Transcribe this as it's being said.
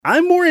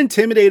I'm more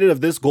intimidated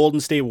of this Golden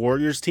State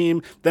Warriors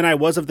team than I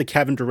was of the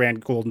Kevin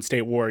Durant Golden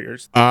State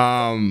Warriors.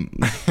 Yeah,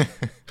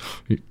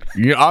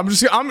 I'm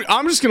just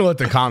gonna let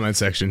the comment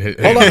section hit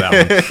that one. No.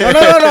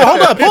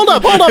 Hold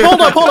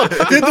up.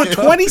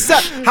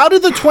 How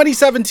did the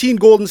 2017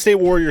 Golden State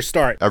Warriors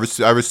start? I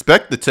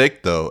respect the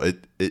take, though.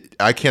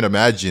 I can't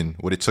imagine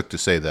what it took to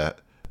say that.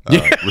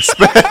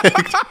 Respect.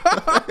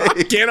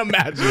 I can't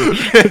imagine.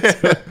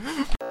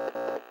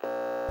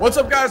 What's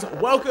up, guys?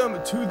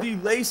 Welcome to the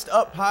Laced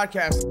Up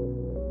Podcast.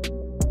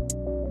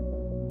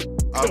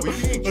 Are we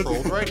being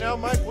trolled right now,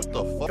 Mike? What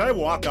the fuck? Can I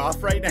walk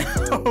off right now?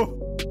 Put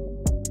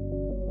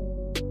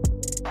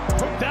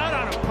that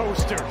on a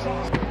poster.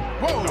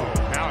 Whoa! No,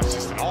 now it's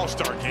just an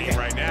all-star game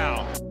right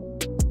now.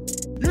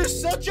 You're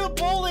such a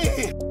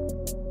bully!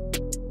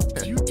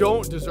 You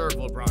don't deserve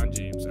LeBron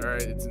James, all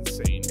right? It's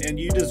insane. And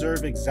you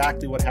deserve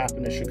exactly what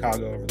happened to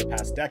Chicago over the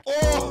past decade.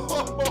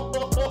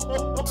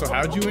 So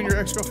how'd you and your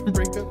ex-girlfriend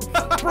break up?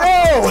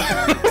 Bro!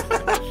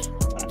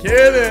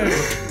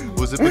 Kidding.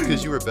 Was it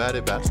because you were bad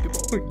at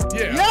basketball?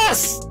 Yeah.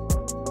 Yes!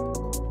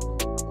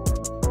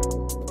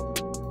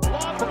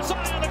 Long from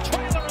Zion, a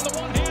trailer in the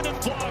one-handed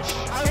flush.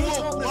 I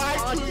will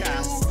lie to you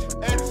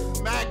and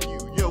smack you.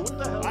 Yo, what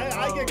the hell?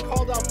 I get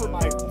called out for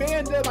my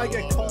fandom. I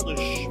get called a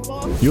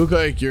schmuck. You look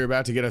like you're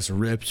about to get us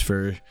ripped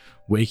for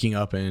waking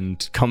up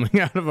and coming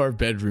out of our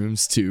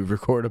bedrooms to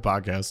record a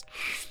podcast.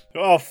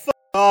 Oh,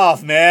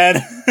 off,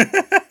 man.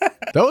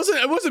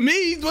 It wasn't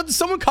me.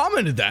 Someone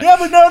commented that. Yeah,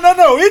 but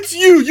no. It's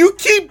you. You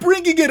keep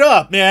bringing it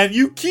up, man.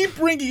 You keep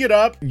bringing it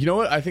up. You know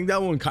what? I think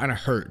that one kind of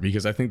hurt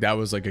because I think that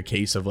was like a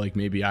case of like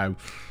maybe I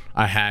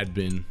had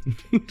been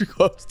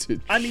close to.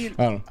 I mean,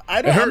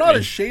 I'm not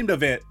ashamed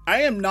of it.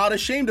 I am not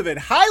ashamed of it.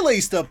 Hi,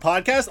 Laced Up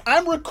Podcast.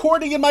 I'm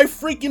recording in my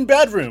freaking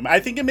bedroom.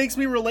 I think it makes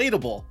me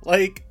relatable.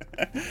 Like,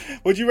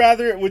 would you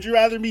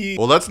rather me?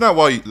 Well, that's not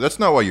why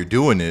you're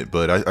doing it,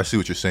 but I see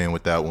what you're saying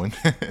with that one.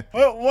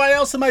 Well, why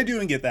else am I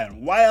doing it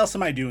then? Why else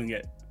am I doing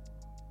it?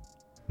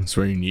 That's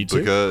where you need to.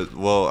 Because,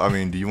 well, I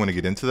mean, do you want to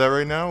get into that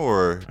right now,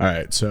 or? All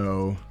right,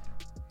 so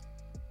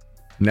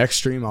next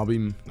stream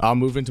I'll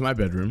move into my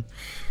bedroom.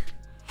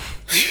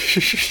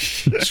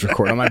 Just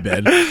record on my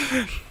bed.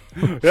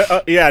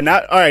 Yeah.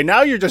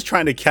 Now you're just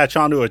trying to catch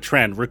on to a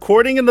trend.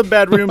 Recording in the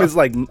bedroom is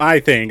like my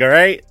thing. All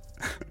right.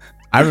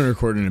 I haven't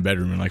recorded in a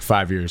bedroom in like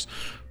 5 years.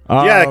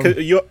 Yeah, because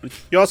you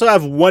also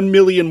have 1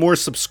 million more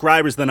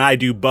subscribers than I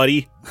do,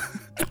 buddy.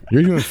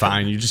 You're doing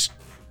fine. You just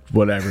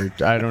whatever.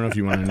 I don't know if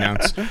you want to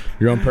announce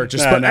your own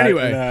purchase, but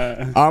anyway,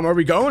 are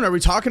we going? Are we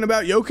talking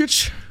about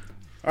Jokic?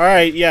 All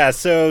right, yeah.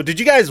 So, did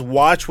you guys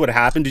watch what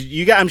happened?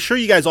 I'm sure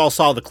you guys all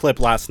saw the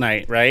clip last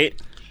night, right?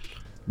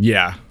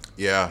 Yeah.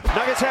 Yeah.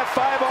 Nuggets have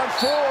 5 on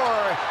 4,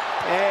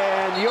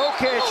 and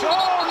Jokic.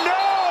 Oh no!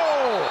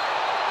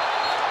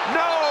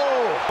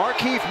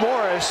 Markieff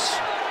Morris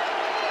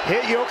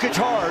hit Jokic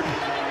hard,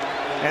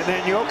 and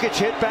then Jokic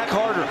hit back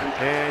harder,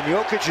 and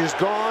Jokic is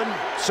gone.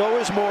 So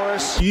is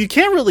Morris. You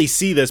can't really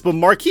see this, but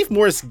Markieff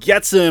Morris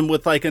gets him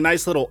with like a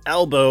nice little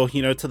elbow,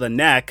 to the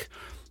neck.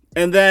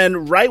 And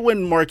then right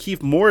when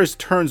Markieff Morris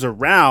turns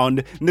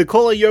around,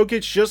 Nikola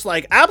Jokic just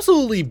like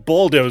absolutely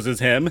bulldozes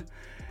him.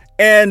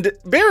 And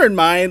bear in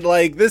mind,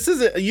 like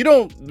you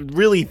don't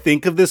really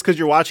think of this because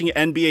you're watching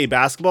NBA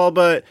basketball,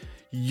 but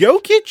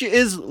Jokic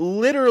is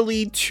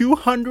literally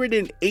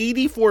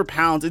 284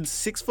 pounds and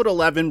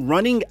 6'11",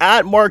 running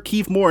at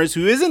Markieff Morris,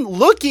 who isn't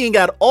looking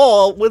at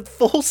all with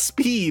full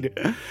speed.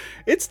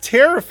 It's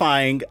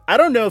terrifying. I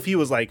don't know if he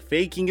was like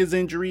faking his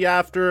injury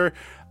after.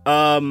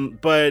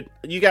 But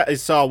you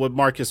guys saw what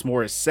Marcus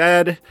Morris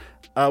said.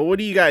 What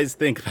do you guys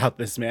think about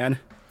this, man?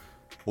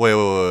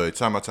 Wait.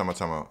 Time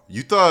out.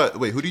 You thought,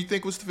 who do you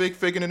think was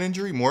faking an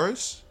injury?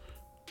 Morris?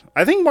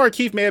 I think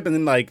Markieff may have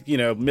been like,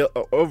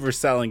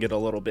 overselling it a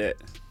little bit.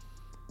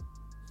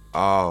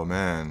 Oh,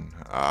 man.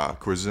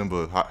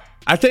 Korzimba.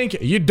 I think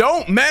you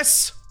don't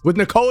mess with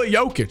Nikola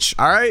Jokic,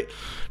 all right?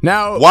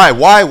 Now,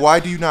 why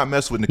do you not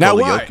mess with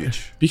Nikola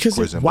Jokic? Because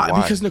Korzimba,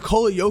 why? Because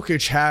Nikola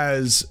Jokic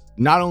has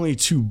not only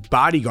 2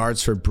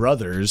 bodyguards for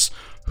brothers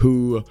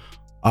who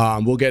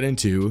we'll get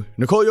into.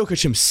 Nikola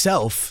Jokic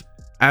himself,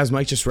 as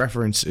Mike just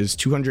referenced, is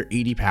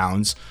 280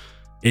 pounds,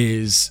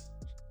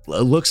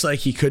 looks like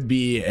he could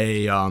be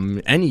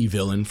any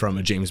villain from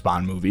a James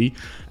Bond movie,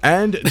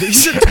 and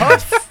he's a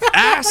tough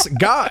ass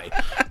guy.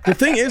 The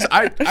thing is,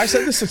 I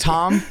said this to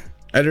Tom,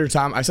 editor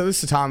Tom. I said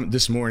this to Tom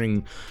this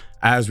morning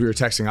as we were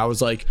texting. I was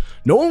like,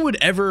 no one would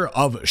ever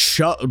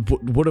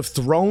would have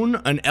thrown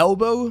an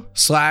elbow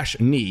 /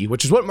 knee,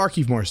 which is what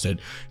Markieff Morris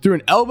did, threw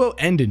an elbow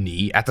and a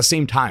knee at the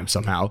same time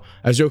somehow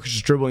as Jokic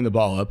is dribbling the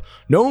ball up.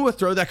 No one would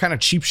throw that kind of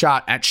cheap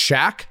shot at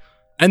Shaq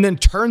and then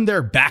turn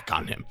their back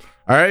on him.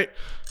 All right.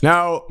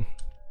 Now,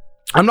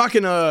 I'm not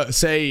going to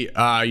say,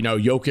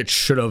 Jokic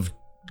should have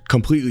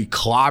completely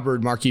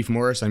clobbered Markieff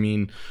Morris. I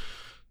mean,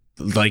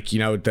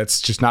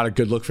 that's just not a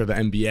good look for the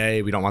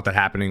NBA. We don't want that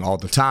happening all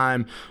the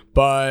time.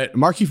 But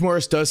Markieff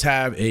Morris does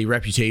have a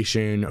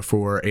reputation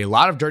for a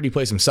lot of dirty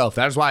plays himself.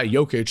 That is why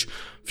Jokic,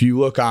 if you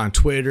look on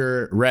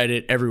Twitter,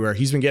 Reddit, everywhere,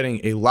 he's been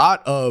getting a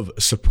lot of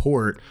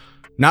support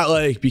Not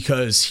like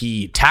because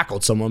he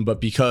tackled someone,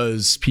 but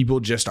because people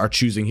just are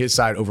choosing his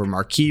side over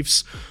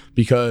Markieff's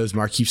because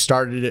Markieff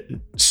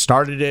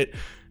started it.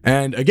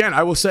 And again,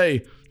 I will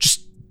say,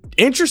 just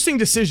interesting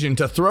decision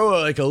to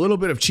throw a little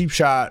bit of cheap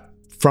shot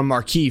from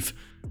Markieff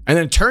and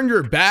then turn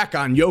your back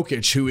on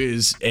Jokic, who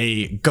is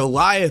a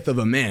Goliath of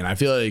a man. I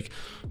feel like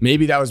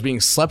maybe that was being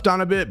slept on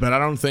a bit, but I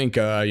don't think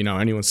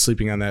anyone's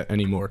sleeping on that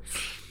anymore.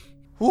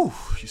 Whew,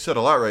 you said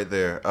a lot right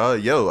there.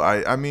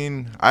 I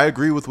mean, I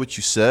agree with what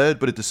you said,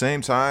 but at the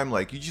same time,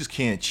 like, you just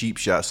can't cheap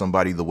shot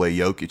somebody the way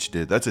Jokic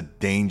did. That's a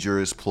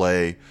dangerous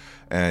play.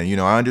 And,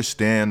 I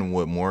understand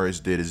what Morris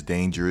did is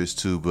dangerous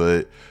too,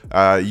 but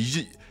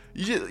you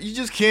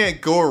just can't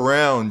go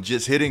around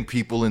just hitting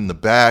people in the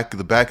back of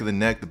the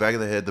neck, the back of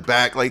the head, the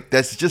back. Like,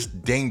 that's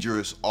just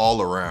dangerous all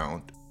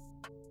around.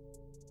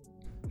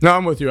 No,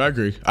 I'm with you. I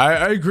agree.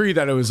 I agree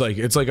that it's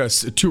like a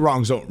two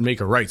wrongs don't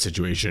make a right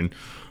situation.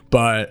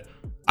 But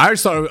I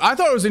thought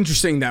it was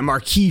interesting that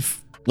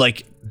Markieff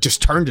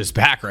just turned his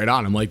back right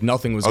on him, like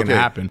nothing was going to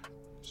happen.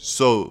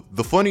 So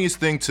the funniest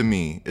thing to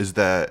me is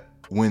that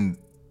when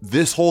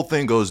this whole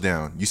thing goes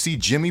down, you see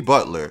Jimmy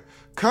Butler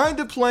kind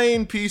of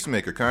playing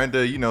peacemaker, kind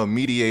of,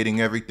 mediating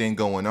everything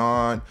going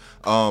on,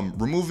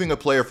 removing a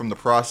player from the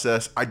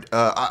process. I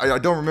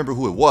don't remember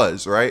who it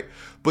was, right?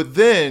 But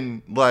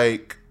then,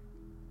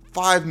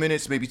 5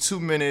 minutes, maybe 2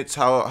 minutes,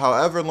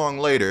 however long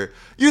later,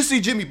 you see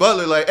Jimmy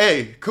Butler like,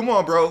 hey, come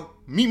on, bro,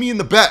 meet me in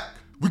the back.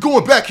 We're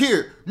going back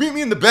here. Meet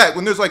me in the back.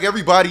 When there's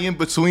everybody in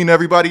between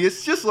everybody,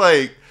 it's just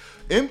like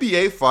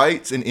NBA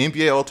fights and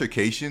NBA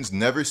altercations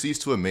never cease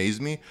to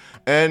amaze me.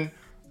 And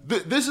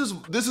this is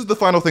the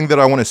final thing that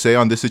I want to say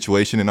on this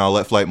situation, and I'll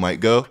let Flight Mike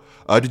go.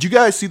 Did you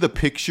guys see the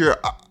picture?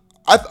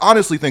 I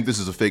honestly think this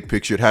is a fake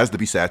picture. It has to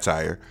be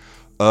satire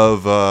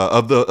of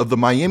the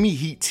Miami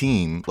Heat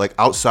team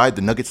outside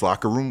the Nuggets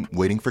locker room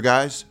waiting for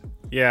guys.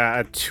 Yeah,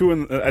 at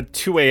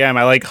 2 a.m.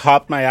 I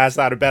hopped my ass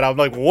out of bed. I'm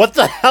like, what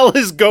the hell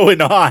is going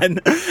on?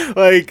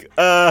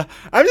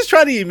 I'm just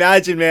trying to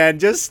imagine, man.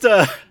 Just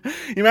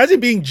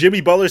imagine being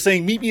Jimmy Butler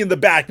saying, meet me in the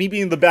back, and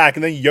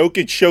then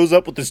Jokic shows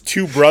up with his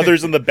two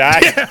brothers in the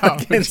back.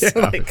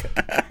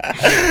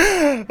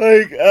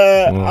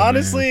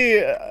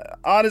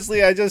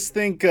 Honestly, I just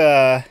think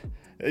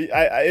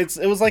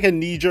it was like a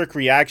knee-jerk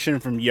reaction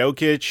from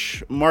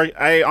Jokic.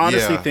 I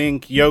honestly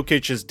think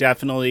Jokic is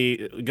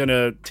definitely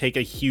gonna take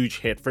a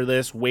huge hit for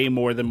this, way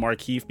more than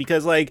Markieff,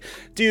 because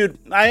dude,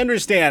 I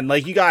understand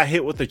you got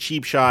hit with a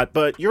cheap shot,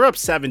 but you're up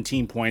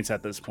 17 points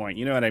at this point.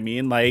 You know what I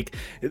mean?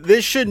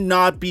 This should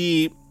not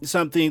be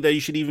something that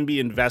you should even be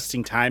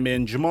investing time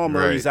in. Jamal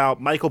Murray's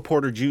out, Michael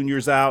Porter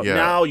Jr.'s out. Yeah.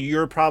 Now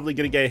you're probably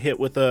gonna get hit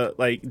with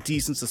a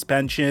decent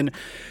suspension.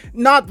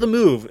 Not the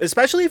move,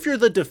 especially if you're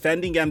the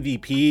defending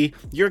MVP.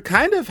 You're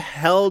kind of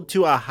held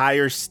to a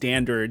higher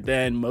standard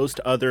than most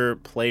other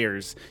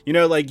players. You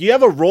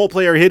have a role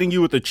player hitting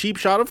you with a cheap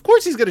shot. Of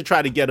course he's gonna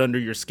try to get under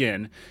your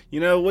skin.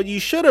 What you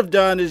should have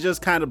done is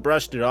just kind of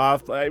brushed it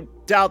off. I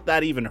doubt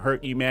that even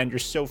hurt you, man. You're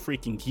so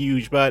freaking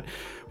huge, but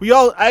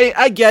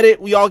I get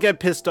it. We all get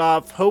pissed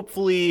off.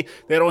 Hopefully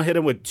they don't hit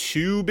him with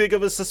too big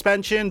of a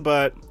suspension,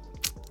 but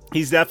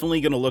he's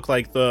definitely going to look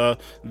like the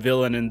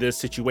villain in this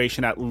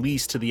situation, at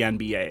least to the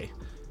NBA.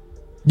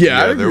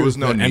 Yeah, there was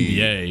no need.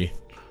 NBA.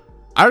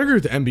 I would agree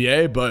with the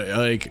NBA,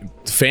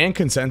 but fan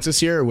consensus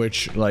here,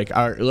 which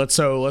let's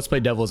play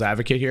devil's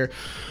advocate here.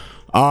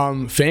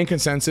 Fan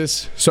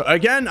consensus. So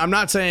again, I'm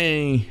not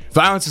saying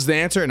violence is the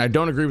answer, and I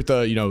don't agree with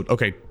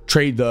the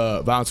trade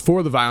the violence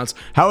for the violence.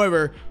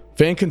 However,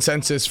 fan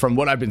consensus from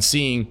what I've been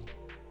seeing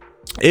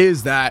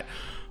is that,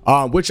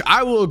 which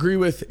I will agree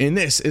with in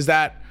this, is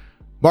that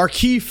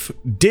Markieff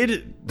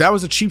that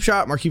was a cheap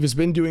shot. Markieff has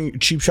been doing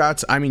cheap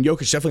shots. I mean,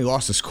 Jokic definitely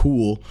lost his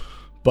cool,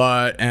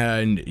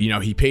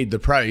 he paid the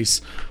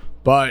price.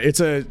 But it's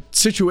a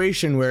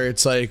situation where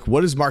it's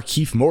what is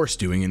Markieff Morris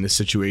doing in this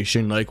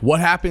situation? What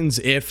happens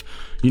if,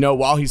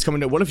 while he's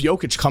coming down, what if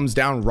Jokic comes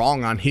down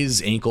wrong on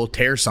his ankle,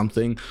 tears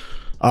something?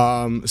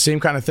 Same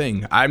kind of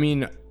thing. I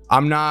mean,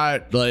 I'm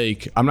not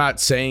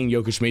saying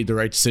Jokic made the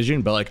right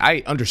decision, but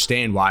I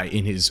understand why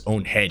in his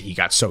own head he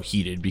got so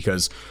heated,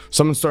 because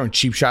someone's throwing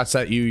cheap shots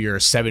at you. You're a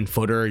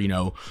 7-footer,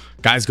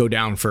 guys go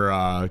down for,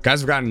 guys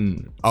have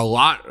gotten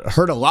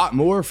hurt a lot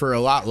more for a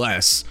lot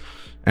less.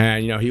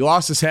 And, he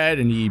lost his head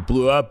and he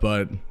blew up,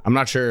 but I'm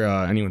not sure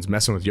anyone's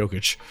messing with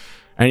Jokic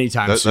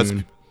anytime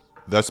soon.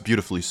 That's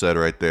beautifully said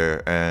right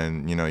there.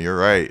 And, you're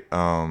right.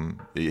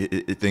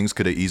 Things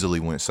could have easily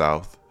went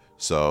south.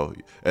 So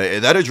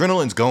that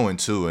adrenaline's going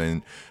too.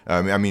 And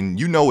I mean,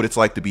 what it's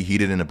like to be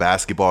heated in a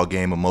basketball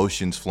game,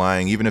 emotions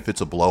flying, even if it's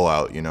a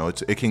blowout,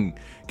 it can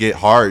get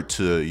hard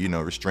to,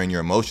 restrain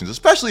your emotions,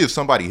 especially if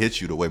somebody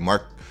hits you the way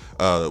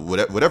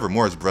whatever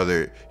Morris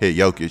brother hit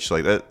Jokic,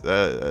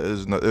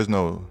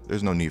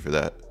 there's no need for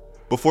that.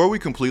 Before we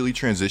completely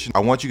transition, I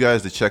want you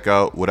guys to check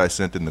out what I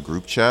sent in the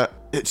group chat.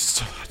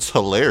 It's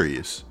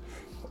hilarious.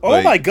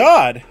 Oh my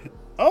god!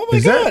 Oh my god!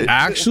 Is that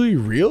actually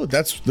real?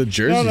 That's the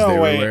jerseys they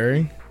were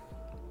wearing.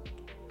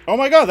 Oh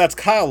my god, that's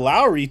Kyle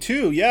Lowry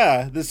too.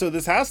 Yeah. This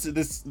has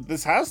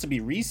to be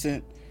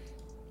recent.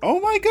 Oh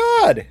my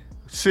God.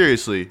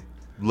 Seriously,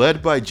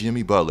 led by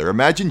Jimmy Butler.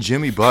 Imagine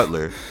Jimmy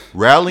Butler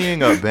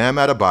rallying up Bam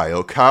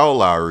Adebayo, Kyle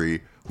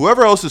Lowry,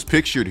 whoever else is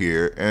pictured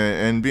here,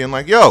 and being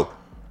like, "Yo,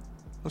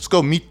 let's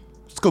go meet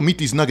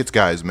these Nuggets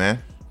guys,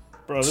 man.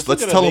 Bro,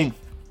 Let's tell them."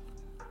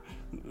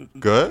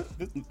 Good.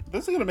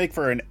 This is gonna make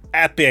for an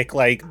epic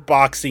like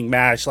boxing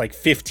match, like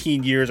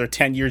 15 years or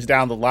 10 years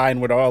down the line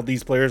when all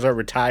these players are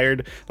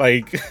retired,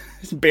 like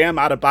Bam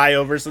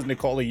Adebayo versus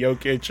Nikola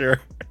Jokic.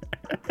 Or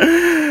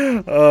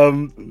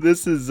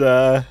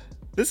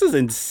this is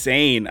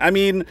insane. I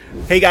mean,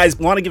 hey guys,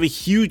 want to give a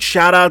huge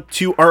shout out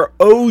to our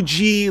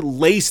OG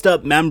Laced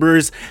Up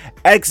members: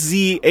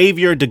 XZ,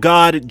 Avier,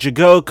 DeGod,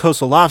 Jago,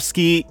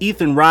 Kosolovsky,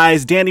 Ethan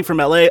Rise, Danny from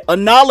LA,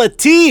 Anala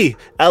T,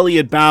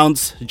 Elliot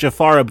Bounce,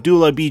 Jafar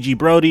Abdullah, BG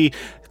Brody,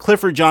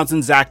 Clifford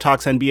Johnson, Zach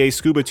Talks NBA,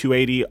 Scuba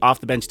 280,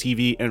 Off the Bench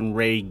TV, and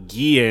Ray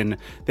Guillen.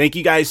 Thank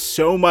you guys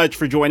so much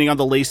for joining on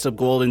the Laced Up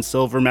Gold and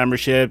Silver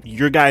membership.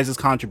 Your guys'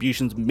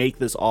 contributions make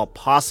this all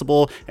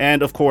possible.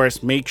 And of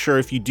course, make sure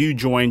if you do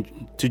join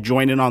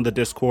in on the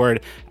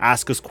Discord,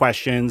 ask us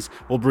questions.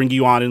 We'll bring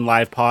you on in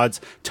live pods.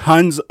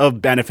 Tons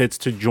of benefits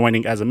to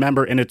joining as a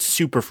member, and it's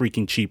super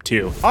freaking cheap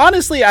too.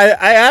 Honestly, I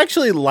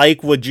actually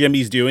like what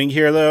Jimmy's doing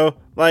here though.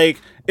 Like,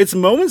 it's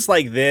moments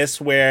like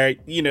this where,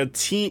 you know,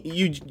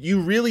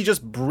 you really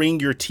just bring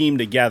your team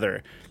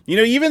together. You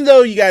know, even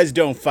though you guys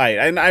don't fight,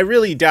 and I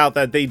really doubt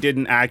that they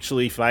didn't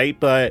actually fight,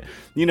 but,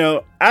 you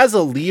know, as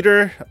a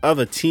leader of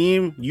a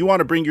team, you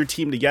want to bring your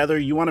team together.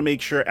 You want to make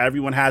sure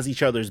everyone has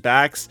each other's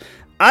backs.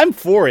 I'm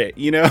for it,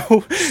 you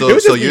know? So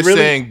you're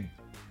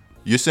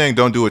saying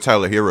don't do what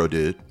Tyler Hero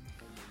did.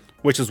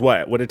 Which is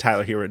what? What did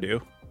Tyler Hero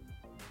do?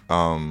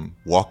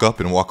 Walk up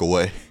and walk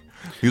away.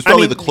 He was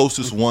probably the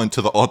closest one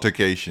to the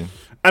altercation.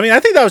 I mean, I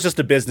think that was just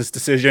a business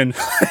decision.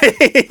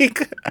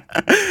 Like,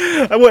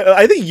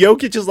 I think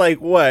Jokic is like,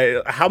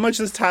 what? How much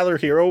does Tyler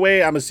Hero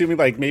weigh? I'm assuming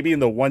like maybe in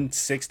the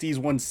 160s,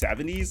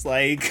 170s.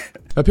 Like,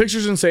 the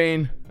picture's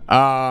insane.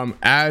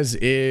 As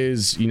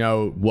is, you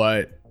know,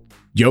 what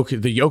the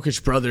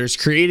Jokic brothers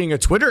creating a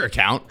Twitter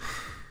account.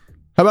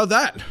 How about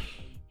that?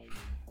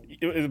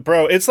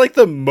 Bro, it's like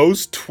the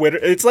most Twitter.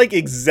 It's like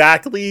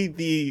exactly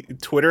the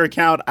Twitter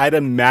account I'd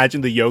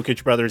imagine the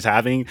Jokic brothers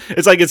having.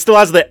 It's like it still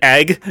has the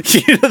egg,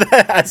 you know,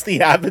 that has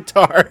the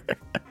avatar.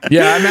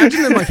 Yeah, I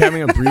imagine them like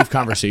having a brief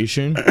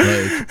conversation.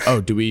 Like,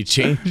 oh, do we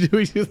change? Do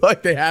we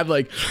like they had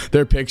like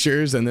their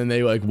pictures and then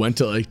they like went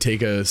to like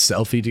take a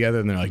selfie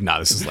together and they're like, nah,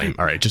 this is lame.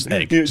 All right, just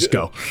egg, just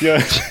go. Yeah,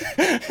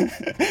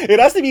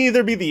 it has to be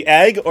either be the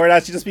egg or it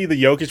has to just be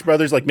the Jokic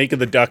brothers like making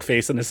the duck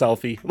face in a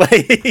selfie.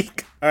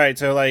 Like, all right,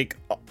 so like.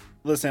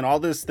 Listen, all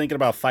this thinking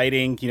about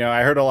fighting, you know,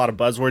 I heard a lot of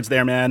buzzwords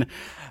there, man.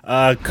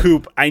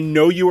 Coop, I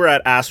know you were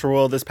at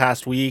Astroworld this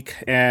past week,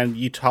 and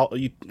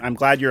I'm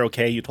glad you're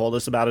okay. You told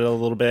us about it a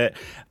little bit,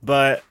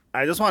 but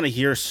I just want to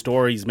hear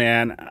stories,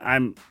 man.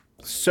 I'm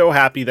so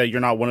happy that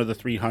you're not one of the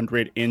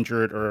 300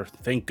 injured, or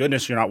thank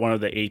goodness you're not one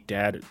of the 8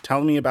 dead.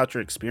 Tell me about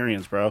your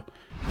experience, bro.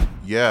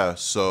 Yeah,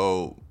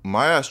 so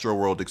my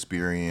Astroworld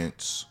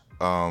experience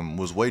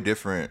was way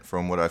different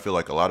from what I feel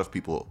like a lot of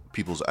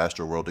people's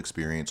Astroworld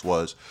experience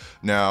was.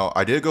 Now,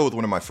 I did go with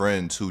one of my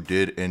friends who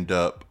did end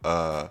up,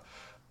 I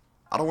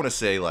don't want to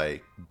say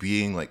like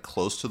being like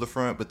close to the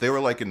front, but they were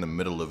like in the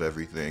middle of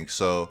everything.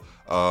 So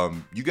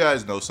you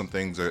guys know some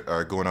things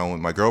are going on with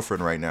my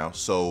girlfriend right now.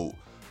 So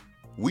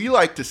we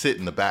like to sit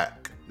in the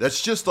back.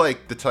 That's just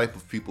like the type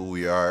of people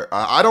we are.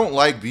 I don't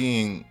like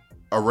being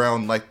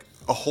around like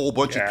a whole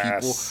bunch of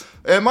people.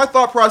 And my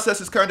thought process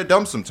is kind of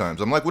dumb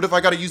sometimes. I'm like, what if I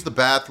got to use the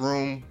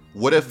bathroom?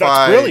 What if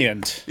That's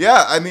brilliant.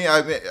 Yeah, I mean,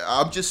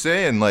 I'm just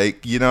saying,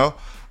 like, you know,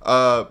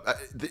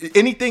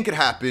 anything could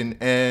happen,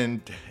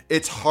 and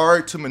it's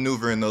hard to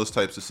maneuver in those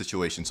types of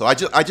situations. So I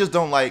just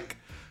don't like.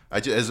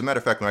 As a matter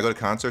of fact, when I go to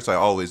concerts, I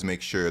always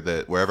make sure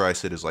that wherever I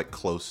sit is like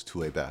close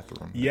to a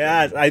bathroom.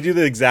 Yeah, I do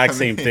the exact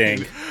same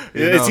thing.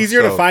 It's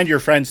easier to find your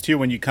friends too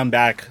when you come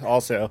back.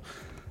 Also.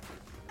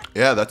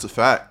 Yeah, that's a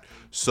fact.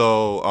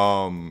 So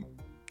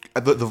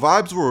the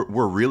vibes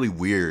were really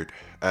weird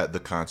at the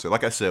concert.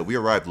 Like I said, we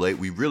arrived late.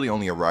 We really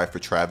only arrived for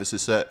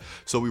Travis's set,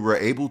 so we were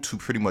able to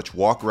pretty much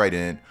walk right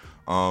in.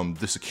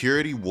 The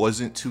security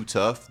wasn't too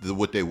tough.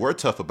 What they were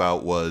tough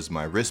about was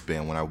my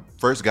wristband. When I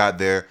first got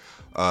there,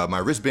 my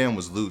wristband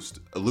was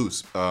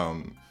loose.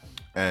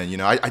 And you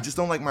know, I just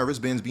don't like my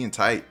wristbands being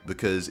tight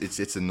because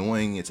it's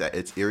annoying.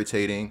 It's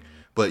irritating.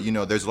 But you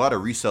know, there's a lot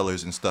of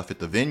resellers and stuff at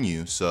the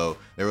venue, so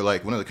they were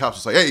like, one of the cops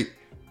was like, "Hey,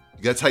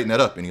 you gotta tighten that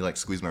up," and he like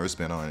squeezed my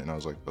wristband on it, and I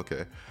was like,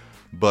 okay.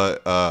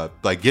 But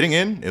like getting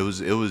in, it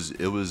was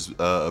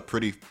a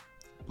pretty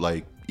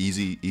like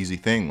easy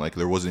thing. Like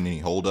there wasn't any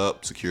hold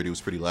up. Security was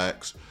pretty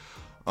lax.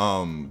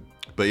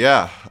 But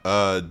yeah,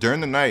 during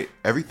the night,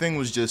 everything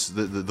was just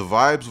the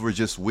vibes were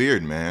just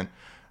weird, man,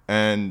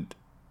 and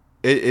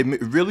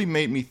it really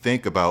made me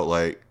think about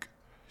like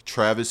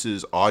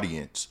Travis's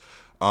audience.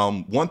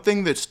 One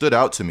thing that stood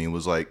out to me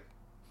was like,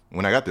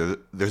 when I got there,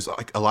 there's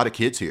like a lot of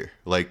kids here.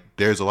 Like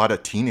there's a lot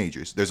of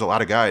teenagers. There's a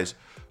lot of guys,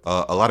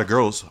 a lot of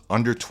girls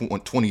under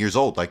 20 years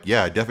old. Like,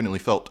 yeah, I definitely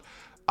felt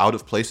out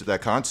of place at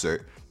that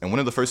concert. And one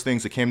of the first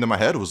things that came to my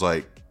head was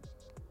like,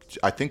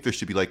 I think there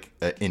should be like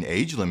an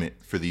age limit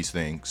for these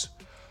things.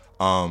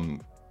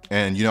 And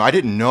you know, I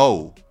didn't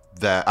know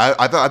that.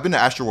 I've been to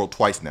Astroworld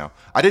twice now.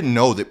 I didn't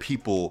know that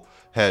people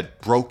had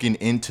broken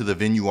into the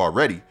venue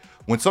already.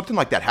 When something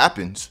like that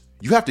happens,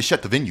 you have to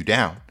shut the venue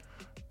down,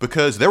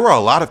 because there were a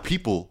lot of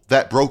people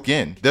that broke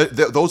in.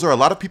 Those are a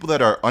lot of people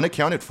that are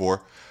unaccounted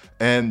for,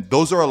 and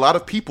those are a lot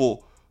of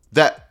people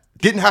that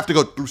didn't have to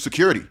go through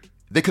security.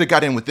 They could have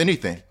got in with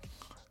anything.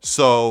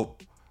 So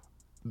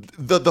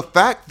the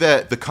fact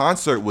that the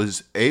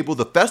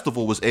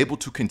festival was able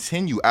to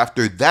continue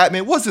after that,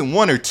 man, it wasn't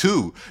one or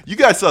two. You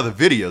guys saw the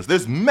videos.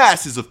 There's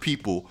masses of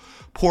people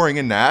pouring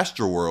into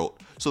Astroworld.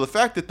 So the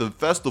fact that the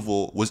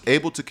festival was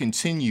able to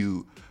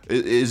continue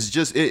is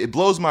just, it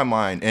blows my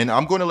mind. And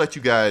I'm going to let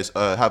you guys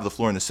have the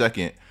floor in a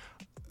second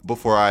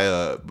before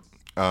I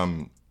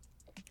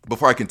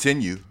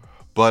continue.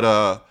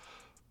 But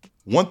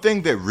one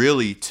thing that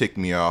really ticked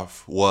me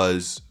off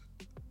was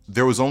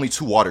there was only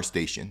 2 water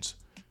stations.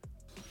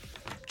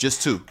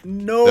 Just 2.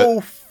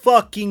 No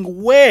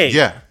fucking way.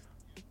 Yeah.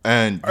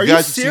 And Are you guys you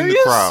have seen serious?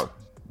 the crowd.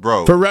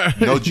 Bro,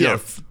 no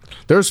joke.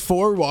 There's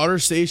 4 water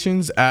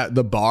stations at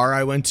the bar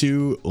I went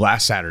to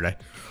last Saturday.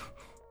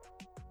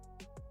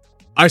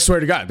 I swear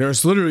to God,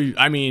 there's literally,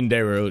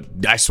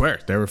 I swear,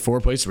 there were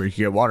 4 places where you could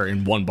get water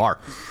in one bar.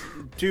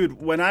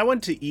 Dude, when I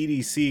went to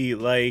EDC,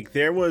 like,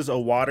 there was a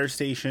water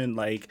station,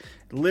 like,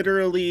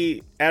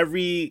 literally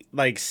every,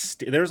 like,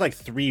 there was, like,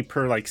 3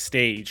 per, like,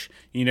 stage,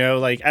 you know?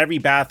 Like, every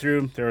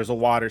bathroom, there was a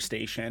water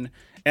station.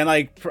 And,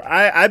 like,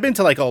 I've been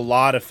to, like, a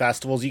lot of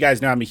festivals. You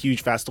guys know I'm a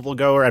huge festival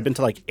goer. I've been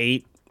to, like,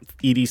 8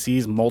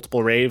 EDCs,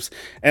 multiple raves,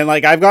 and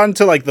like I've gotten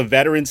to like the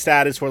veteran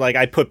status where like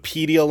I put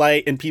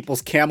Pedialyte in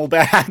people's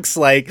camelbacks.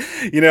 Like,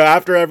 you know,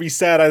 after every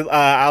set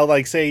I'll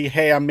like say,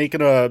 hey, I'm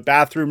making a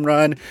bathroom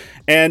run.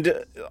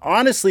 And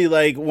honestly,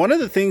 like, one of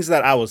the things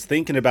that I was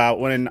thinking about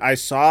when I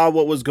saw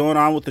what was going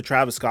on with the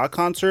Travis Scott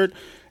concert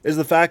is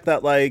the fact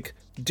that, like,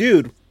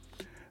 dude,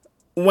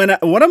 when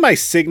one of my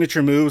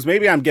signature moves,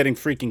 maybe I'm getting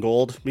freaking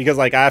old because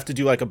like I have to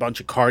do like a bunch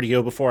of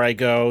cardio before I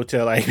go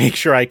to like make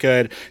sure I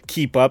could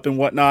keep up and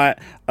whatnot,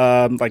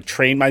 like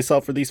train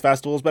myself for these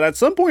festivals. But at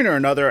some point or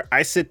another,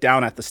 I sit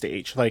down at the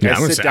stage. Like, I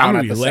sit down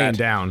at the laying set.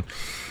 down.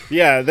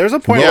 Yeah, there's a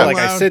point where like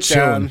I sit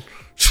down.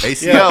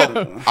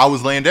 ACL, I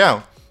was laying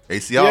down.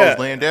 ACL, I was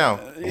laying down.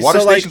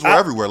 Water stations were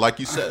everywhere, like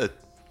you said.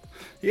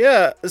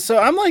 Yeah, so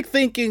I'm like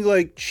thinking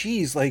like,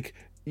 geez, like,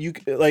 you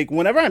like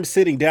whenever I'm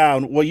sitting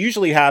down, what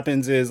usually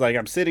happens is like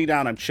I'm sitting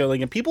down, I'm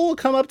chilling, and people will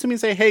come up to me and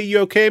say, hey, you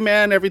okay,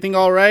 man? Everything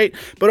all right?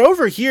 But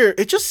over here,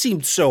 it just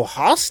seemed so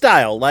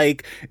hostile.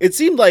 Like, it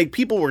seemed like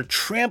people were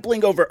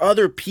trampling over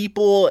other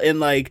people and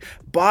like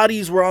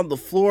bodies were on the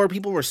floor.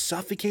 People were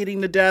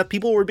suffocating to death.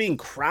 People were being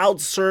crowd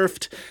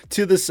surfed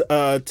to this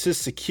to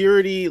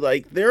security.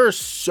 Like, there are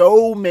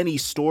so many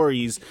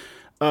stories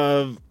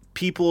of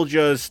people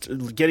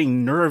just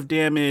getting nerve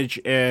damage.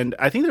 And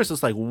I think there's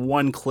this like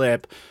one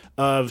clip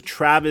of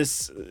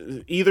Travis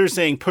either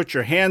saying, put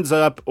your hands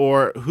up,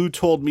 or who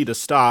told me to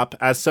stop,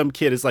 as some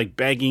kid is like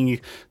begging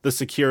the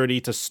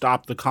security to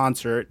stop the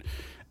concert.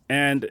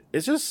 And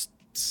it's just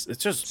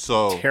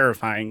so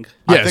terrifying.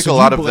 Yeah, I think a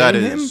lot of that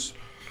is.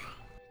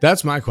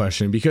 That's my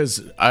question,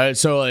 because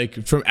so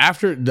like from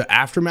after the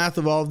aftermath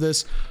of all of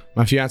this,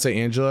 my fiance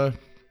Angela,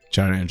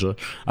 shout out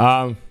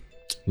Angela,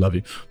 love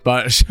you,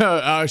 but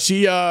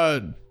she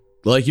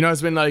like, you know,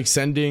 has been like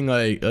sending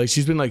like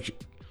she's been like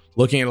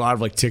looking at a lot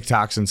of like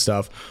TikToks and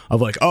stuff of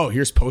like, oh,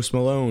 here's Post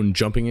Malone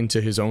jumping into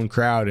his own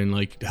crowd and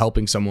like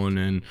helping someone,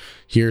 and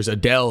here's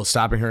Adele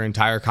stopping her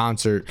entire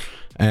concert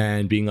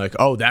and being like,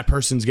 oh, that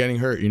person's getting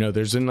hurt. You know,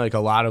 there's been like a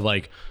lot of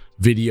like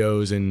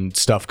videos and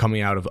stuff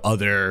coming out of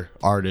other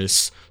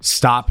artists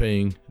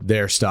stopping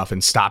their stuff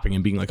and stopping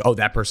and being like, oh,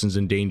 that person's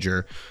in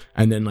danger.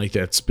 And then like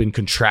that's been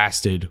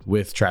contrasted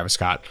with Travis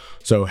Scott.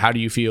 So how do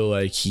you feel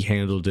like he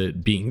handled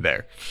it being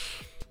there?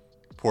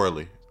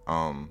 Poorly.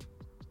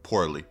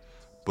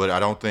 But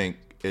I don't think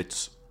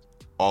it's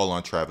all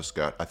on Travis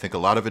Scott. I think a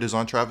lot of it is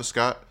on Travis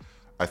Scott.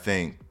 I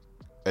think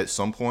at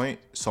some point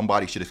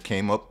somebody should have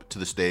came up to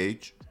the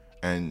stage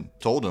and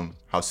told him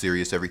how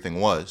serious everything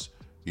was.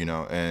 You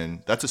know,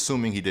 and that's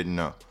assuming he didn't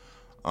know,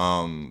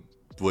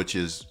 which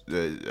is,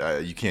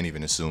 you can't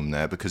even assume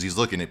that because he's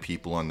looking at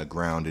people on the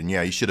ground, and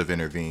yeah, he should have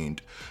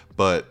intervened.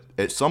 But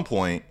at some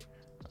point,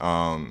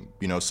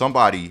 you know,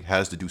 somebody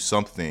has to do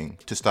something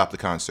to stop the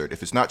concert.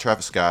 If it's not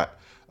Travis Scott,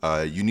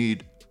 you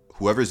need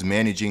whoever's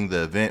managing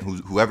the event,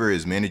 whoever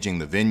is managing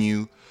the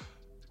venue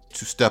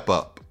to step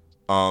up.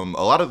 A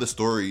lot of the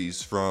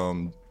stories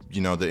from,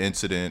 you know, the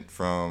incident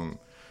from,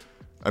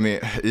 I mean,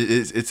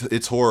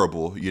 it's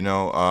horrible, you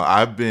know.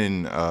 I've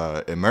been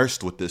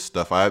immersed with this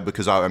stuff.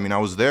 Because I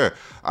was there.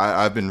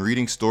 I've been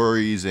reading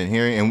stories and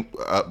hearing.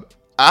 And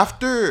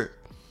after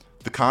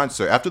the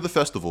concert, after the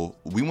festival,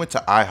 we went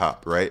to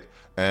IHOP, right?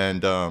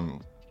 And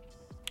I'm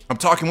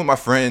talking with my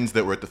friends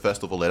that were at the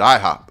festival at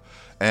IHOP,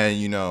 and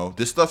you know,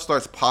 this stuff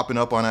starts popping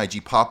up on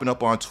IG, popping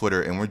up on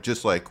Twitter, and we're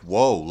just like,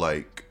 whoa,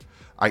 like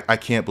I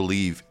can't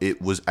believe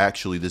it was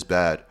actually this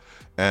bad.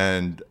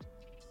 And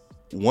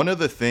one of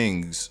the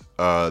things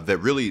that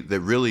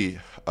really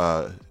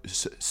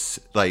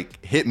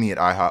like hit me at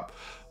IHOP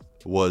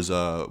was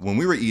when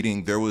we were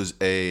eating, there was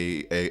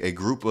a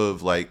group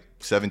of like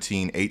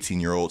 17,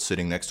 18-year-olds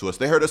sitting next to us.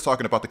 They heard us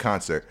talking about the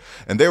concert,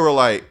 and they were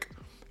like,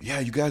 yeah,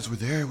 you guys were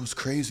there, it was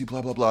crazy,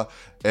 blah, blah, blah.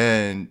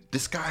 And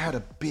this guy had a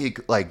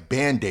big like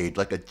Band-Aid,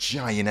 like a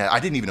giant, I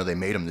didn't even know they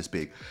made him this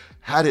big,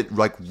 had it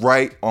like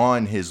right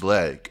on his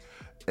leg.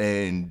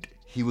 And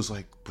he was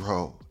like,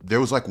 bro,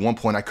 there was like one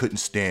point I couldn't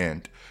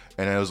stand.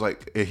 And I was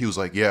like, he was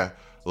like, yeah,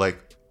 like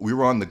we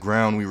were on the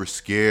ground, we were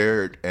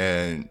scared.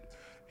 And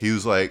he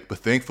was like, but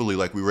thankfully,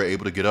 like we were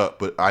able to get up.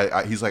 But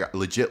he's like,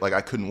 legit, like I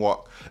couldn't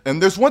walk.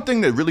 And there's one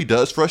thing that really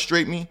does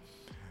frustrate me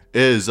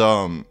is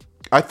I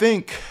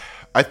think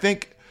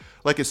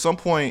like at some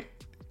point,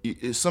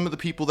 some of the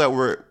people that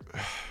were,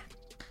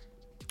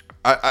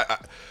 I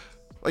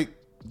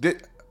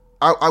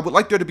would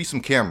like there to be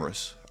some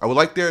cameras. I would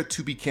like there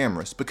to be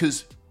cameras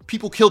because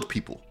people killed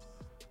people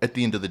at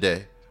the end of the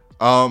day.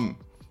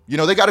 You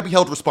know, they got to be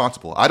held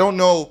responsible. I don't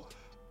know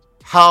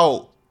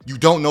how you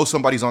don't know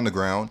somebody's on the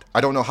ground.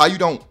 I don't know how you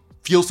don't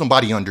feel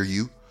somebody under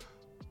you.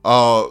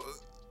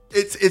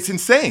 It's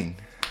insane.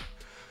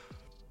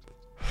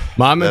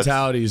 My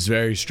mentality is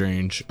very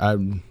strange.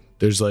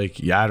 There's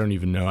like, I don't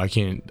even know.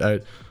 I'm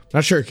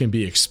not sure it can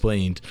be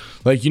explained.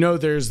 Like, you know,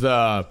 there's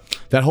that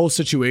whole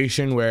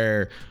situation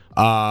where,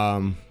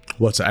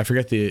 I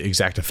forget the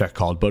exact effect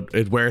called,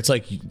 but where it's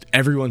like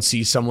everyone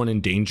sees someone in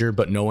danger,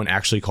 but no one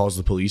actually calls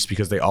the police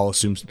because they all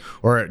assume,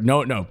 or no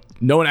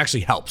one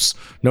actually helps.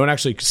 No one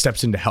actually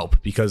steps in to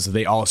help because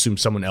they all assume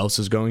someone else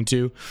is going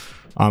to.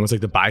 It's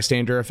like the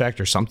bystander effect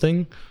or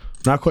something.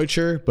 Not quite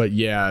sure, but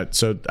yeah.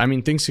 So, I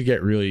mean, things could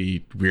get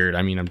really weird.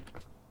 I mean, I'm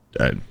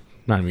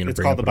not even gonna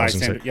bring up the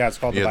bystander. Yeah, it's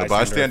called the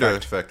bystander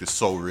effect is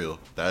so real.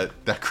 That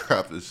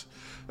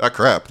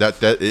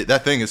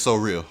thing is so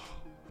real.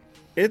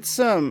 It's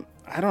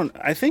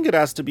I think it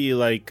has to be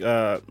like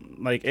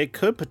it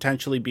could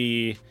potentially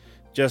be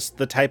just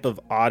the type of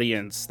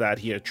audience that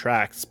he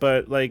attracts,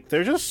 but like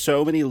there's just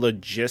so many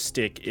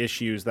logistic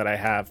issues that I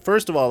have.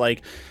 First of all,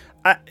 like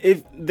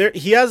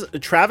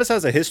Travis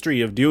has a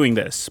history of doing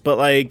this, but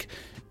like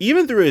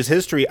even through his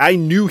history, I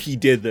knew he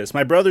did this.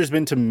 My brother's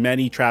been to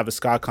many Travis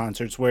Scott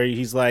concerts where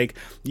he's like,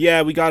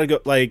 yeah, we gotta go,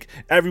 like,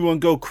 everyone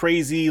go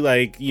crazy,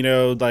 like, you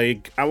know,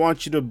 like, I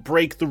want you to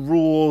break the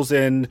rules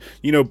and,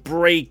 you know,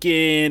 break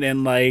in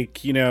and,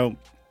 like, you know,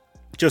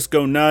 just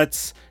go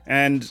nuts.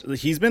 And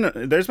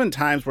there's been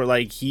times where,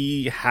 like,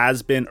 he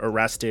has been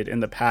arrested in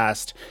the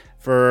past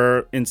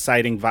for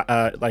inciting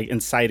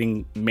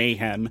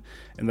mayhem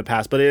in the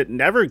past, but it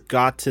never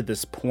got to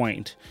this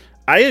point.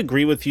 I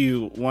agree with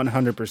you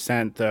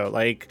 100% though.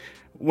 Like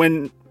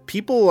when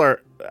people are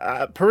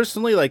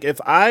personally, like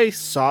if I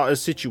saw a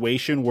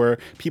situation where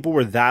people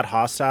were that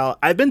hostile,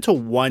 I've been to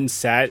one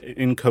set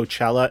in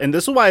Coachella, and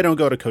this is why I don't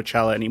go to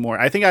Coachella anymore.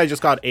 I think I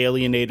just got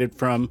alienated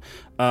from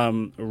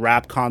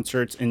rap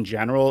concerts in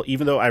general,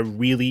 even though I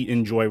really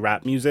enjoy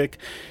rap music.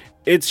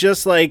 It's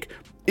just like,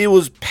 it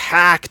was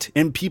packed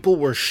and people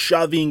were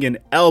shoving and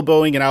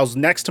elbowing, and I was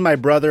next to my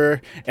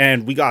brother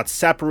and we got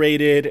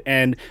separated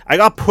and I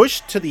got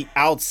pushed to the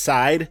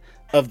outside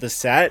of the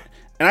set,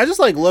 and I just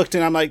like looked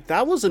and I'm like,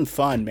 that wasn't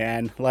fun,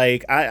 man.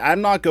 Like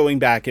I'm not going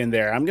back in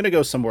there. I'm gonna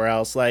go somewhere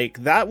else.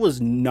 Like that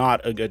was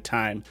not a good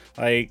time.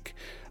 Like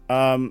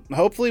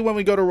hopefully when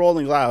we go to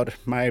Rolling Loud,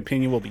 my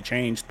opinion will be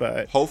changed,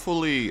 but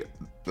hopefully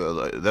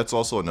that's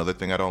also another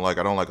thing I don't like.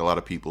 I don't like a lot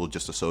of people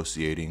just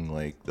associating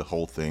like the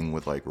whole thing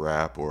with like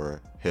rap or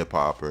hip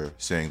hop, or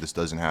saying this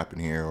doesn't happen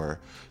here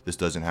or this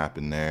doesn't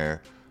happen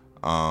there.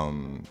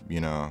 You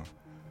know,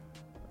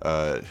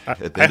 at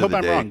the end of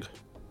the day, wrong.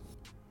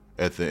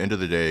 At the end of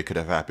the day, it could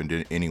have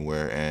happened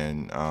anywhere,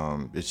 and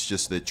it's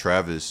just that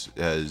Travis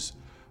has,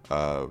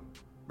 and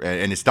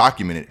it's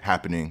documented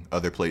happening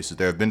other places.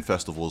 There have been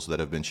festivals that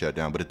have been shut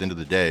down, but at the end of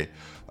the day,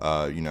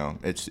 you know,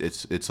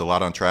 it's a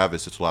lot on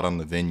Travis. It's a lot on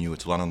the venue.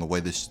 It's a lot on the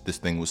way this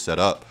thing was set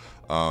up.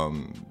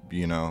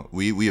 You know,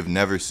 we have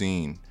never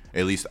seen,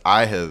 at least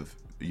I have,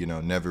 you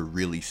know, never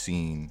really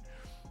seen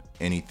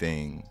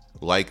anything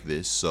like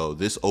this. So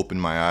this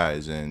opened my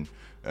eyes and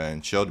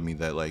showed me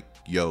that, like,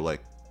 yo,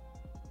 like,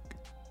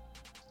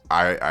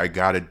 I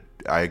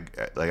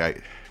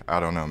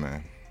don't know,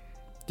 man.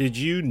 Did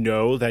you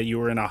know that you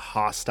were in a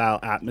hostile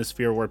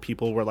atmosphere where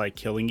people were like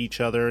killing each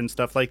other and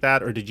stuff like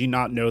that? Or did you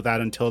not know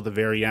that until the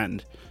very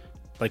end?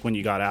 Like when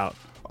you got out?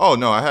 Oh,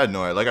 no, I had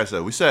no idea. Like I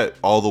said, we sat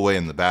all the way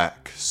in the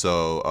back.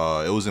 So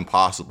it was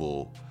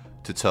impossible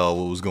to tell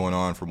what was going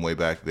on from way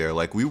back there.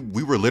 Like we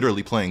were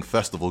literally playing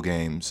festival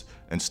games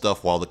and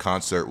stuff while the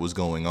concert was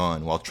going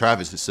on, while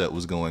Travis's set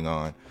was going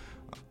on.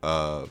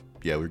 Yeah,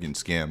 we were getting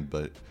scammed,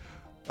 but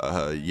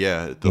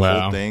yeah, the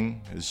whole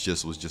thing was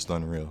just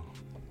unreal.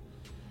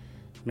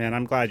 Man,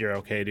 I'm glad you're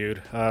okay,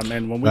 dude.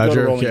 And when we go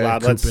to Rolling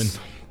Loud,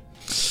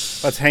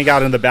 let's hang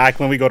out in the back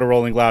when we go to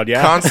Rolling Loud.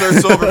 Yeah.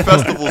 Concerts over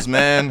festivals,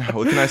 man.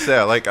 What can I say?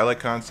 I like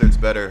concerts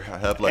better. I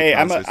have like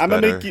concerts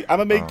better. I'm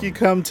gonna make you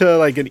come to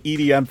like an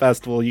EDM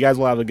festival. You guys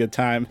will have a good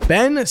time.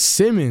 Ben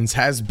Simmons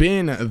has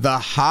been the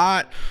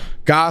hot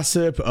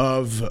gossip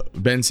of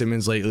Ben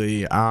Simmons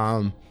lately.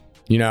 Ben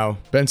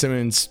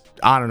Simmons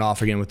on and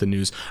off again with the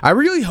news. I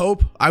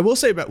will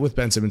say about with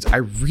Ben Simmons, I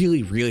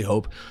really, really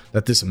hope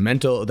that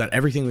that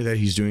everything that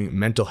he's doing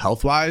mental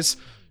health wise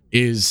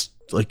is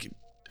like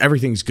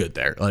everything's good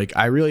there. Like,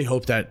 I really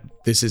hope that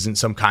this isn't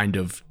some kind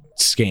of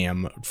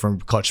scam from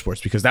Clutch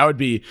Sports, because that would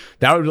be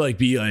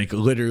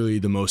literally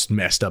the most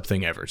messed up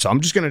thing ever. So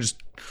I'm just gonna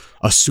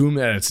assume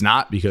that it's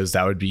not, because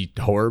that would be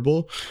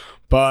horrible.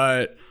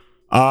 But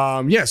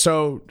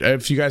so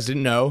if you guys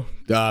didn't know,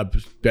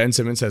 Ben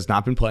Simmons has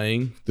not been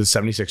playing the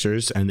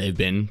 76ers, and they've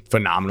been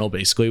phenomenal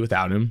basically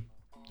without him.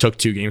 Took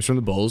 2 games from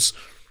the Bulls.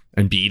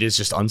 Embiid is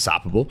just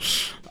unstoppable.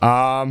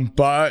 So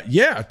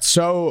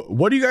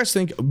what do you guys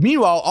think?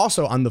 Meanwhile,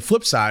 also on the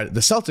flip side,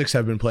 the Celtics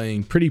have been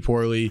playing pretty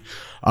poorly.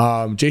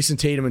 Jason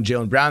Tatum and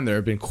Jaylen Brown, there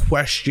have been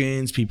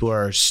questions. People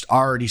are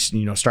already,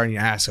 starting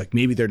to ask, like,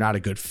 maybe they're not a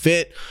good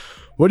fit.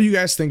 What do you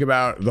guys think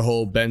about the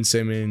whole Ben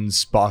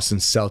Simmons Boston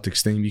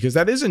Celtics thing? Because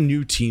that is a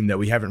new team that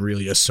we haven't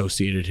really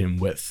associated him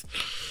with.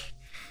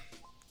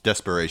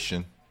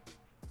 Desperation.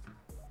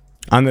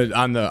 On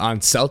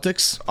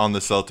Celtics? On the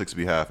Celtics'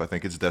 behalf, I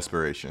think it's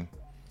desperation.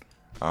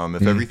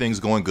 If everything's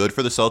going good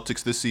for the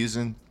Celtics this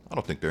season, I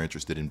don't think they're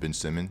interested in Ben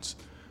Simmons.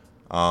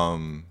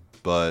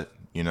 But,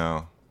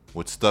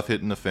 with stuff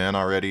hitting the fan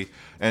already,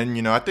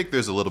 and, I think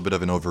there's a little bit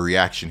of an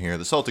overreaction here.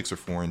 The Celtics are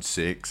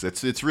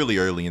 4-6. It's really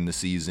early in the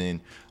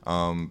season.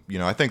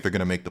 I think they're going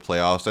to make the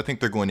playoffs. I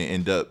think they're going to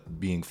end up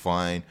being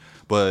fine.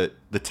 But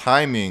the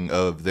timing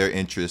of their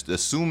interest,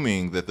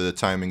 assuming that the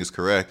timing is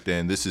correct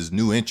and this is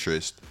new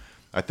interest,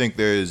 I think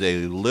there is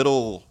a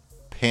little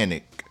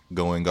panic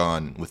going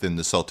on within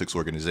the Celtics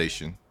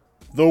organization.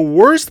 The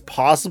worst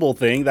possible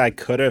thing that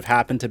could have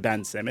happened to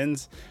Ben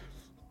Simmons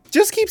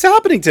just keeps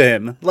happening to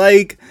him.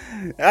 Like,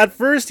 at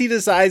first he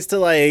decides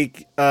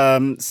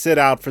to sit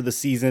out for the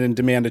season and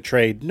demand a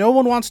trade. No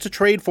one wants to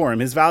trade for him.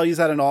 His value's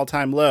at an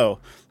all-time low.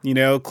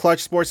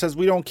 Clutch Sports says,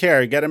 we don't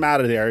care, get him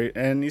out of there.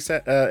 And he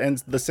said, and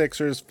the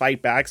Sixers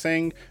fight back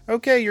saying,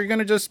 okay, you're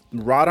gonna just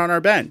rot on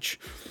our bench.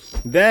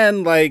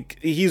 Then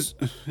he's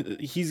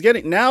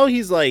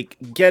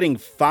getting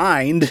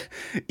fined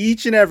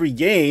each and every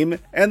game,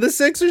 and the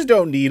Sixers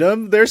don't need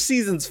him. Their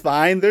season's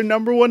fine. They're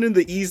number 1 in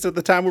the East at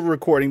the time we're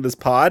recording this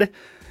pod.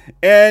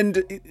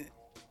 And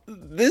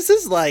this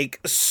is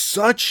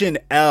such an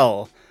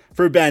L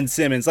for Ben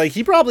Simmons.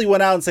 He probably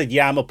went out and said,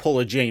 yeah, I'm gonna pull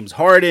a James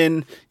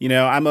Harden,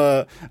 I'm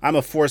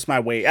a force my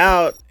way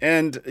out.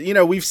 And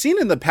we've seen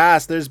in the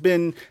past, there's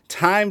been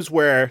times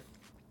where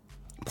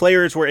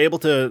players were able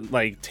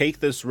to take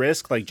this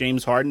risk, like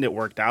James Harden. It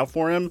worked out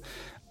for him.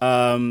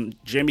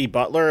 Jimmy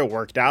Butler, it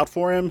worked out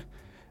for him.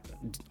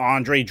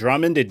 Andre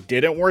Drummond, it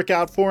didn't work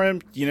out for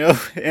him,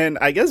 and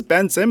I guess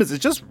Ben Simmons is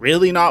just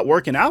really not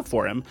working out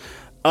for him.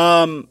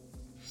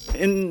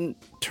 In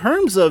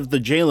terms of the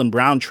Jaylen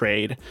Brown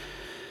trade,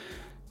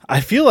 I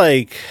feel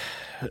like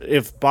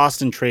if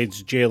Boston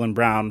trades Jaylen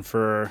Brown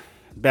for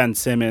Ben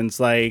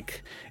Simmons,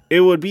 it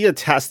would be a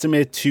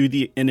testament to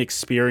the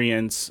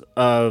inexperience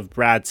of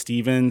Brad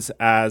Stevens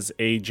as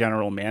a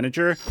general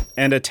manager,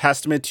 and a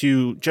testament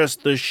to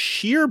just the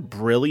sheer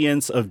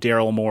brilliance of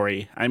Daryl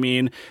Morey. I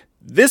mean,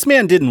 this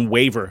man didn't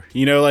waver,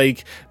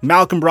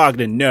 Malcolm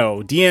Brogdon,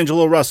 no.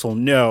 D'Angelo Russell,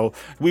 no.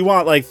 We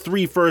want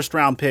 3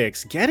 first-round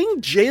picks.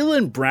 Getting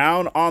Jaylen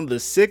Brown on the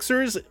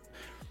Sixers,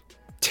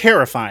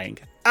 terrifying.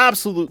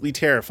 Absolutely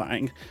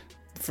terrifying.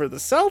 For the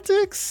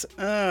Celtics,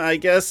 I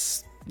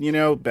guess,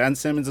 Ben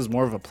Simmons is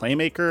more of a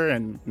playmaker,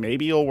 and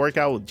maybe he'll work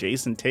out with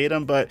Jason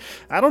Tatum, but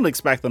I don't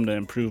expect them to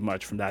improve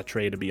much from that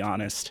trade, to be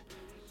honest.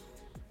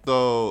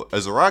 So,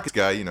 as a Rockets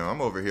guy,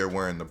 I'm over here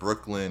wearing the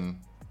Brooklyn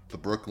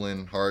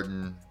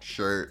Harden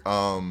shirt.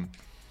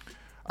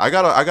 I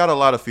got a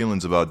lot of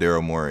feelings about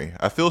Daryl Morey.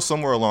 I feel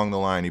somewhere along the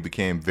line he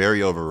became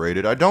very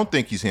overrated. I don't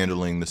think he's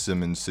handling the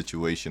Simmons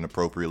situation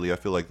appropriately. I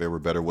feel like there were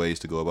better ways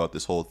to go about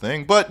this whole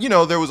thing. But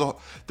there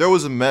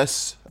was a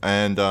mess,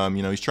 and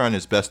he's trying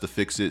his best to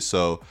fix it.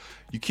 So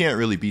you can't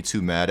really be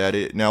too mad at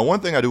it. Now,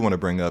 one thing I do want to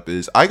bring up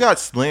is I got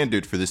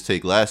slandered for this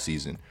take last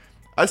season.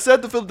 I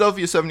said the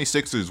Philadelphia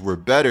 76ers were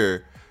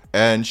better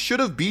and should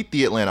have beat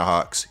the Atlanta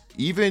Hawks,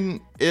 even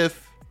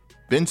if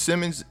Ben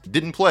Simmons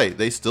didn't play.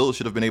 They still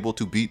should have been able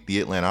to beat the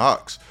Atlanta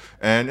Hawks.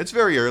 And it's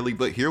very early,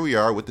 but here we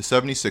are with the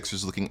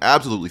 76ers looking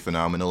absolutely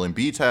phenomenal. And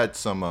Embiid's had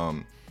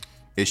some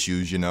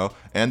issues,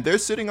 and they're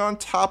sitting on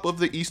top of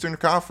the Eastern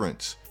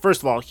Conference.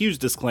 First of all, huge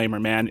disclaimer,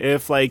 man.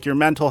 If your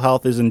mental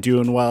health isn't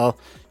doing well,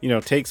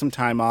 take some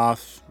time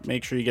off.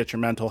 Make sure you get your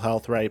mental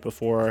health right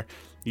before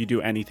you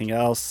do anything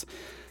else.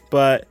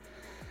 But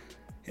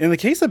in the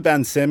case of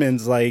Ben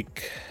Simmons,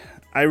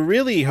 I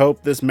really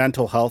hope this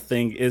mental health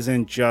thing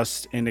isn't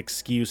just an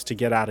excuse to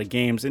get out of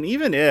games. And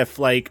even if,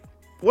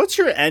 what's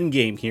your end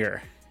game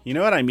here? You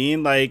know what I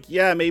mean?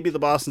 Yeah, maybe the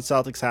Boston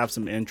Celtics have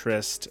some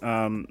interest,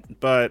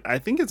 but I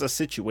think it's a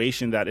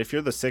situation that if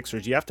you're the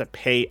Sixers, you have to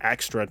pay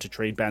extra to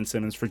trade Ben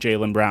Simmons for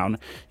Jaylen Brown.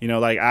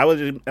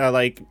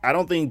 I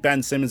don't think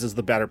Ben Simmons is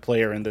the better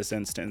player in this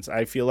instance.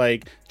 I feel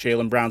like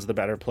Jaylen Brown's the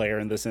better player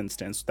in this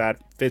instance. That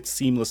fits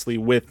seamlessly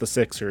with the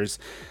Sixers.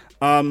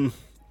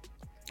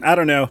 I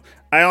don't know.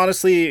 I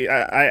honestly,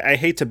 I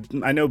hate to,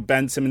 I know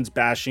Ben Simmons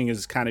bashing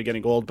is kind of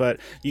getting old, but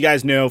you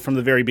guys know from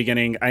the very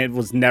beginning, I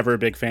was never a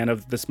big fan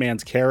of this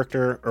man's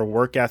character or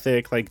work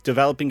ethic. Like,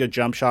 developing a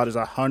jump shot is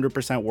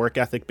 100% work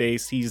ethic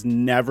based. He's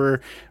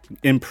never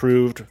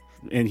improved,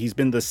 and he's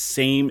been the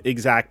same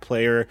exact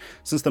player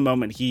since the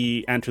moment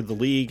he entered the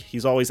league.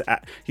 He's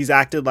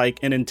acted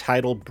like an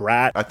entitled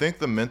brat. I think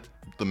the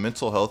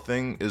mental health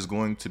thing is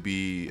going to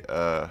be,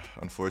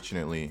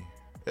 unfortunately,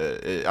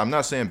 I'm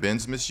not saying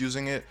Ben's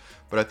misusing it,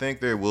 but I think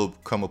there will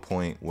come a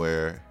point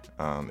where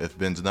if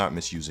Ben's not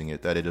misusing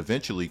it, that it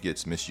eventually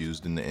gets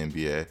misused in the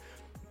NBA.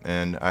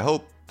 And I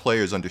hope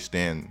players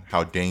understand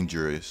how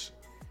dangerous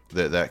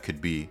that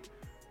could be,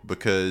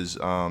 because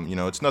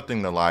it's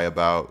nothing to lie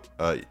about.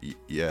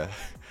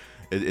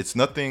 It's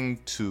nothing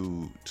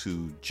to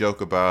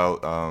joke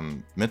about.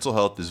 Mental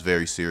health is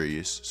very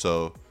serious.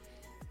 So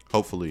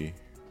hopefully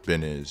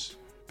Ben is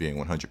being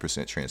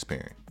 100%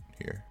 transparent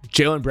here.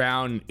 Jaylen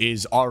Brown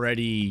is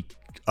already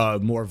a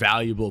more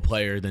valuable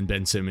player than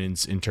Ben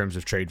Simmons in terms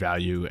of trade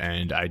value,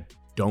 and I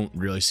don't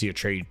really see a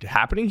trade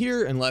happening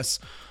here unless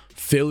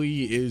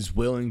Philly is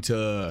willing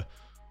to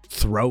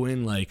throw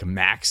in like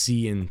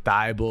Maxey and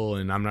Thibault,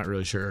 and I'm not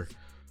really sure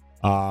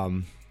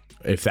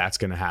if that's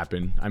going to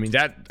happen. I mean,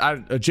 a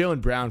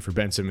Jaylen Brown for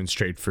Ben Simmons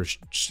trade for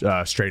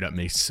straight up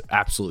makes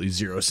absolutely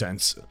zero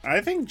sense. I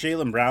think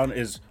Jaylen Brown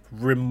is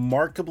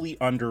remarkably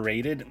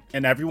underrated,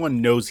 and everyone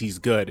knows he's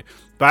good,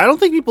 but I don't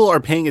think people are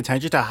paying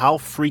attention to how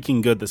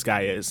freaking good this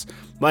guy is.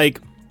 Like,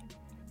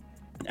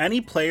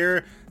 any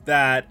player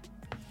that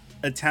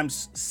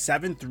attempts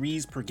 7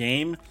 threes per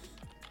game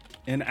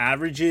and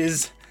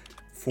averages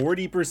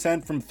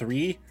 40% from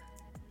 3,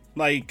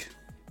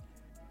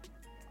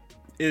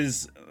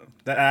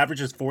 that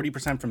averages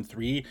 40% from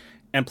 3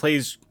 and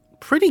plays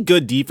pretty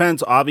good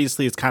defense.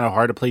 Obviously, it's kind of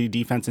hard to play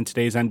defense in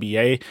today's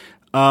NBA.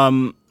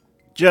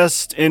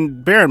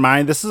 And bear in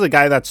mind, this is a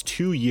guy that's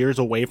 2 years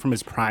away from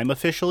his prime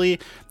officially.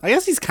 I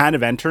guess he's kind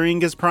of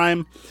entering his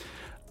prime.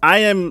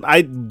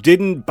 I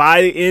didn't buy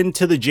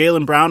into the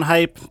Jaylen Brown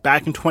hype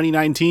back in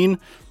 2019,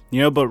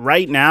 but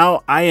right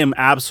now I am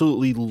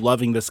absolutely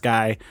loving this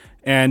guy.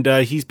 And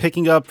he's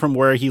picking up from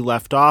where he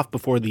left off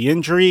before the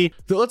injury.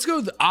 So let's go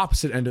to the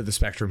opposite end of the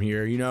spectrum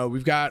here.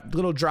 We've got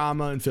little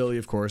drama in Philly,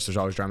 of course. There's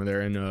always drama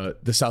there, and the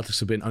Celtics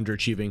have been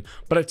underachieving.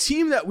 But a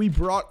team that we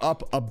brought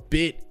up a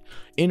bit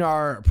in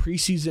our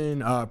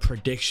preseason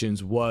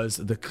predictions was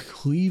the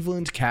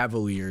Cleveland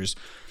Cavaliers.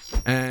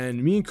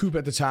 And me and Coop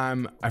at the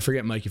time, I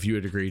forget, Mike, if you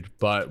had agreed,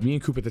 but me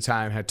and Coop at the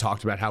time had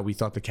talked about how we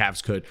thought the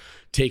Cavs could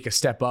take a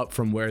step up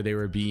from where they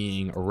were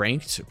being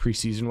ranked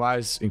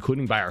preseason-wise,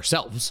 including by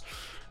ourselves.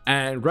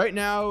 And right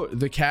now,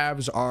 the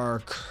Cavs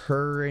are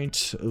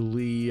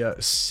currently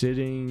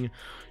sitting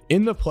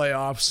in the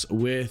playoffs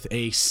with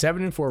a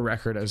 7-4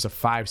 record as a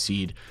 5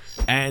 seed.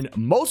 And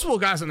multiple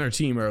guys on their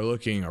team are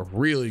looking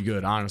really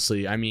good,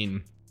 honestly. I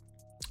mean,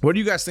 what do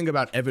you guys think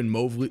about Evan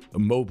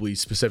Mobley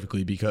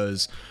specifically?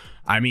 Because,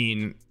 I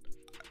mean,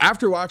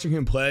 after watching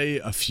him play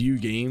a few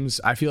games,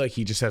 I feel like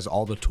he just has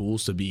all the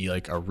tools to be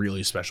like a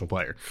really special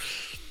player.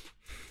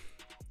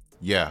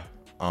 Yeah,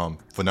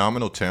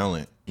 phenomenal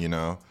talent,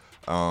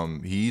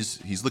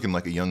 He's looking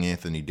like a young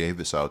Anthony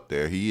Davis out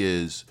there. He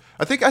is.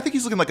 I think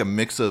he's looking like a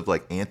mix of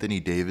like Anthony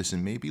Davis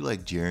and maybe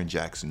like Jaren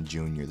Jackson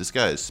Jr. This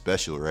guy is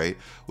special, right?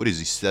 What is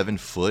he? 7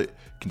 foot,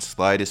 can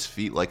slide his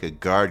feet like a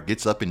guard,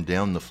 gets up and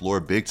down the floor,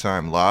 big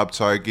time lob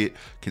target,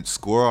 can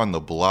score on the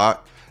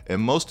block,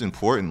 and most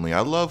importantly, I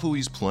love who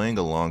he's playing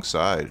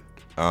alongside.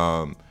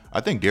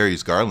 I think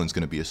Darius Garland's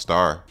going to be a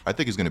star. I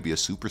think he's going to be a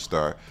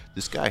superstar.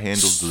 This guy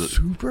handles the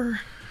super.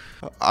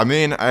 I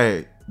mean,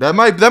 that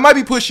might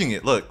be pushing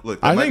it. Look.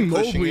 I think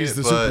Mobley's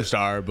the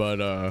superstar, but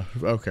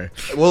okay.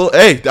 Well,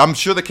 hey, I'm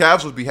sure the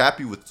Cavs would be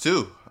happy with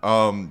too.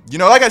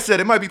 Like I said,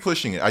 it might be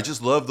pushing it. I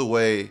just love the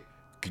way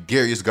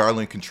Darius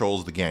Garland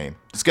controls the game.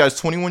 This guy's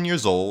 21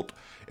 years old.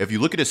 If you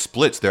look at his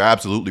splits, they're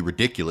absolutely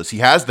ridiculous. He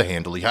has the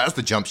handle. He has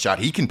the jump shot.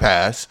 He can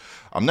pass.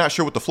 I'm not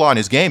sure what the flaw in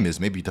his game is.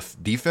 Maybe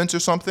defense or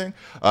something.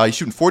 He's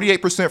shooting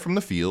 48% from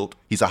the field.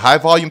 He's a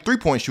high-volume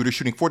three-point shooter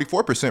shooting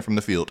 44% from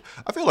the field.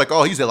 I feel like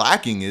all he's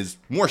lacking is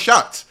more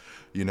shots.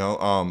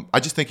 I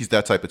just think he's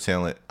that type of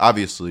talent.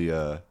 Obviously,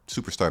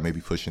 superstar may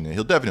be pushing it.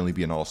 He'll definitely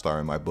be an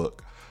all-star in my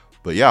book.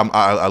 But yeah,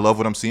 I love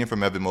what I'm seeing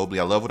from Evan Mobley.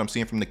 I love what I'm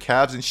seeing from the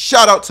Cavs. And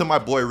shout out to my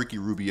boy Ricky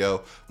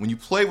Rubio. When you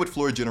play with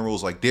floor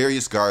generals like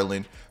Darius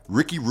Garland,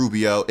 Ricky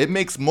Rubio, it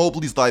makes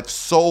Mobley's life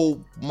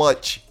so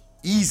much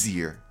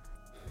easier.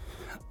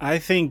 I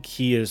think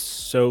he is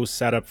so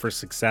set up for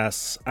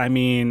success. I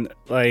mean,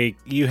 like,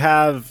 you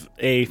have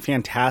a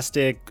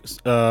fantastic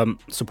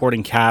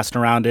supporting cast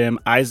around him.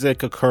 Isaac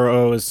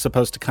Okoro is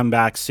supposed to come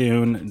back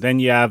soon. Then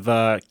you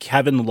have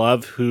Kevin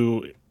Love,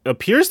 who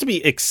appears to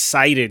be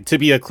excited to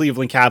be a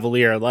Cleveland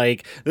Cavalier.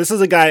 Like, this is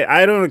a guy,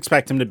 I don't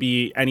expect him to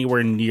be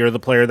anywhere near the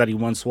player that he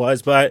once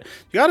was, but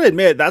you got to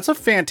admit, that's a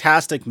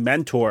fantastic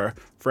mentor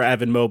for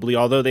Evan Mobley,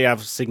 although they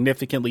have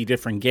significantly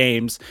different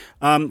games.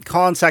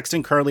 Colin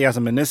Sexton currently has a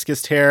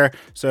meniscus tear,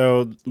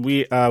 so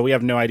we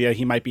have no idea.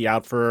 He might be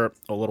out for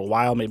a little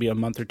while, maybe a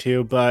month or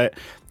two, but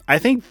I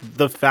think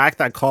the fact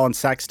that Colin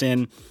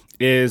Sexton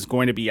is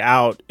going to be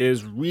out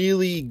is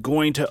really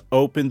going to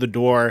open the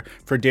door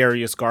for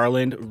Darius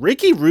Garland.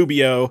 Ricky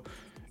Rubio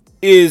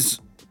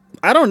is,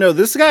 I don't know,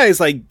 this guy is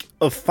like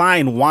a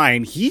fine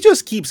wine. He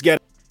just keeps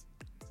getting...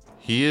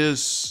 He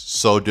is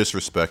so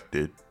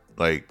disrespected.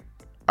 Like,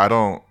 I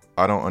don't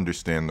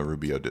understand the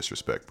Rubio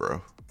disrespect,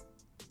 bro.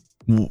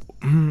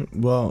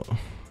 Well,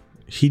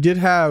 he did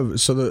have,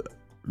 so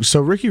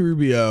Ricky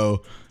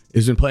Rubio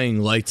has been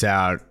playing lights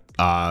out,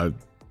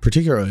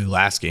 particularly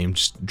last game,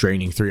 just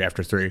draining 3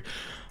 after 3.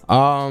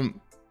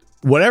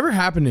 Whatever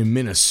happened in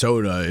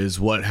Minnesota is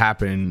what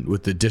happened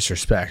with the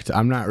disrespect.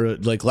 I'm not really,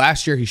 like,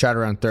 last year he shot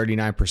around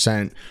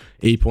 39%,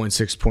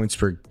 8.6 points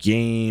per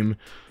game.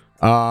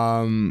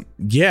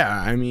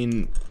 Yeah, I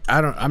mean,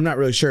 I'm not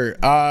really sure.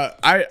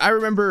 I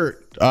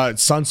remember,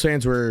 Suns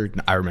fans were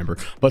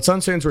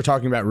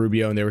talking about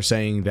Rubio, and they were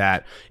saying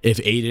that if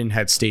Aiden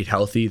had stayed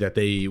healthy, that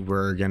they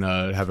were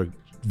gonna have a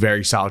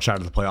very solid shot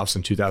at the playoffs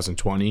in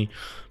 2020.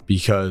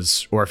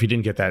 Because, or if he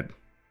didn't get that,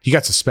 he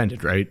got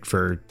suspended, right,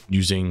 for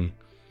using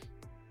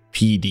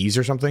PEDs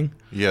or something.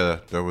 Yeah,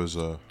 there was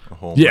a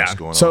whole mess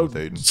going on with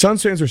Aiden.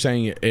 Suns fans were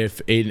saying if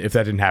that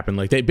didn't happen,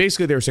 like they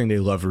were saying they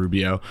love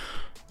Rubio.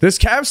 This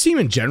Cavs team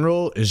in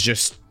general is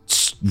just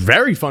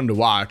very fun to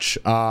watch.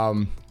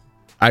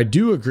 I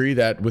do agree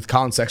that with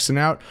Colin Sexton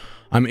out,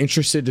 I'm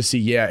interested to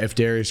see, if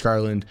Darius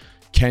Garland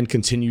can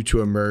continue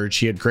to emerge.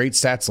 He had great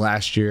stats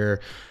last year.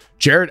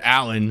 Jared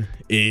Allen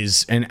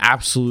is an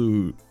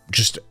absolute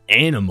just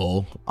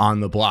animal on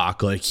the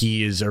block. Like,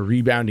 he is a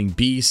rebounding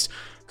beast,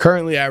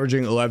 currently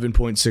averaging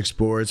 11.6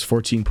 boards,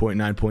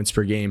 14.9 points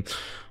per game.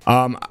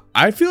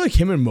 I feel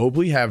like him and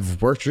Mobley have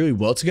worked really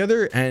well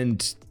together,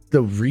 and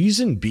the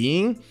reason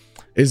being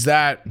is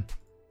that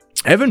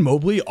Evan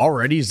Mobley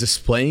already is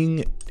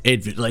displaying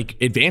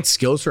advanced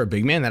skills for a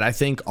big man that I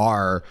think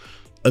are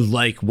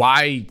like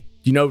why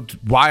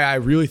I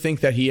really think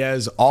that he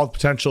has all the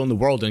potential in the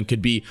world and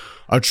could be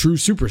a true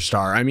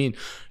superstar. I mean,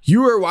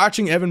 you are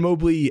watching Evan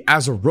Mobley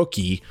as a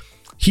rookie.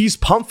 He's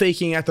pump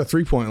faking at the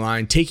 3-point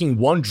line, taking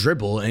one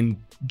dribble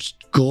and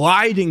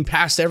gliding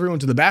past everyone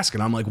to the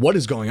basket. I'm like, what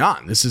is going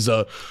on? This is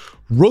a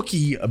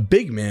rookie, a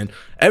big man.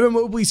 Evan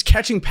Mobley's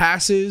catching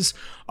passes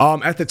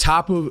at the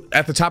top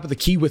of the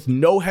key with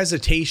no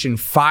hesitation,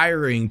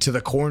 firing to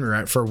the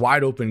corner for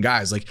wide open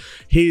guys. Like,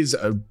 his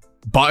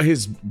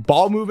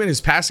ball movement,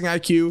 his passing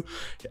IQ,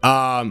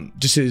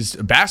 just his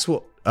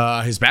basketball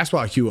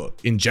IQ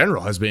in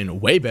general has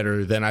been way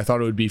better than I thought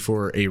it would be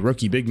for a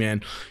rookie big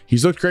man.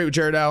 He's looked great with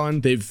Jared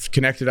Allen. They've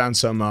connected on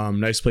some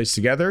nice plays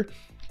together.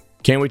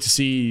 Can't wait to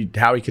see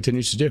how he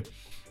continues to do.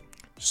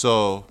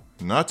 So,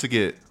 not to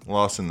get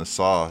lost in the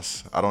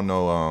sauce, I don't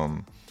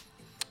know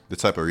the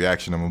type of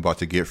reaction I'm about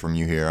to get from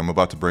you here. I'm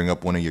about to bring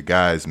up one of your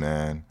guys,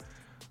 man.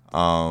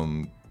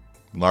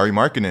 Lauri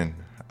Markkanen.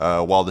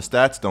 While the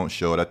stats don't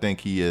show it, I think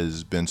he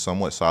has been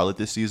somewhat solid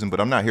this season, but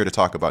I'm not here to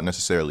talk about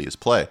necessarily his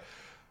play.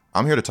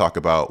 I'm here to talk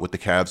about what the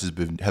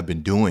Cavs have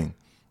been doing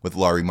with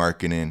Lauri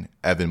Markkanen,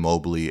 Evan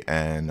Mobley,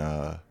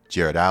 and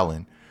Jared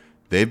Allen.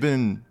 They've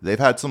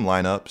had some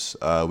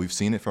lineups. We've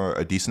seen it for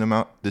a decent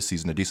amount this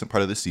season, a decent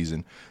part of this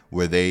season,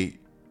 where they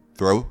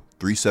throw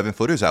 3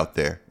 7-footers out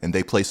there and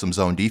they play some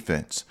zone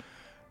defense.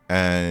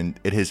 And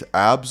it has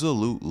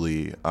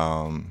absolutely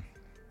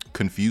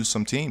confused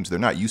some teams. They're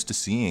not used to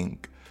seeing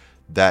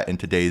that in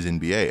today's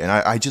NBA. And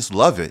I just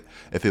love it.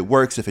 If it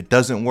works, if it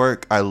doesn't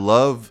work, I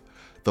love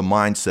the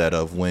mindset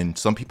of when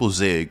some people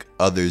zig,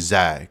 others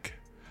zag.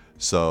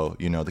 So,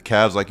 the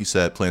Cavs, like you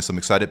said, playing some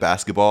excited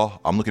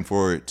basketball. I'm looking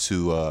forward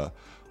to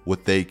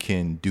what they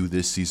can do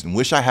this season.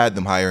 Wish I had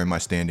them higher in my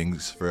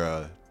standings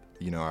for,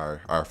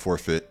 our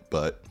forfeit,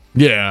 but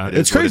yeah,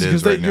 it's crazy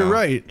because you're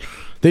right.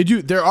 They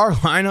do. There are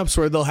lineups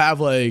where they'll have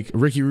like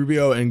Ricky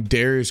Rubio and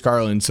Darius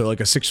Garland, so like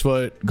a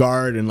 6-foot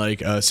guard and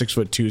like a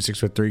 6'2",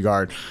 6'3"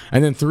 guard,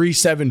 and then 3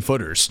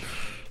 7-footers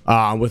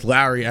with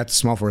Lowry at the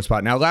small forward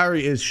spot. Now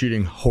Lowry is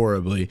shooting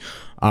horribly,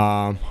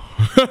 but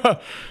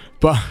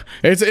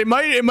it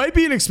might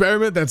be an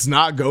experiment that's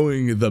not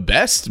going the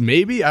best.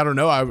 Maybe, I don't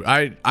know.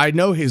 I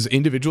know his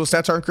individual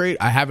stats aren't great.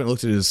 I haven't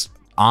looked at his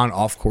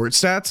on-off court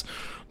stats.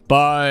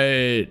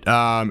 But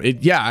I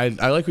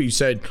like what you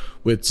said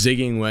with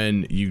zigging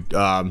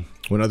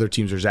when other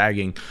teams are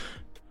zagging.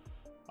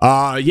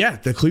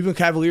 The Cleveland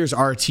Cavaliers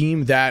are a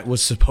team that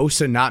was supposed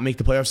to not make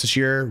the playoffs this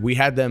year. We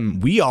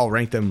all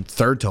ranked them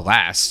 3rd to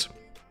last.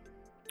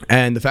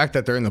 And the fact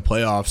that they're in the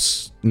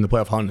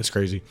playoff hunt is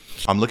crazy.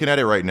 I'm looking at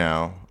it right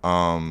now.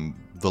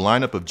 The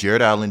lineup of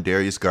Jared Allen,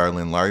 Darius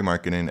Garland, Lauri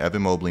Markkanen,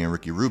 Evan Mobley, and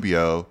Ricky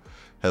Rubio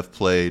have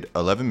played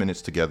 11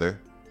 minutes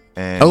together.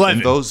 And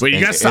 11. Wait,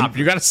 You gotta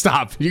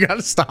stop.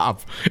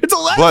 It's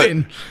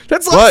 11.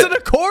 That's less than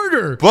a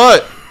quarter.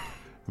 But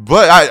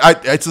But I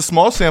it's a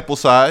small sample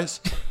size.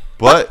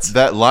 But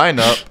that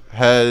lineup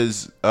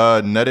has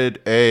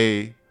netted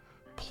a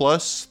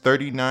plus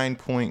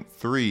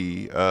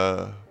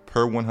 39.3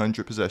 per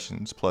 100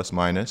 possessions, plus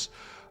minus.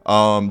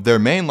 Their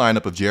main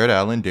lineup of Jared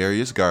Allen,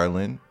 Darius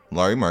Garland,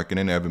 Larry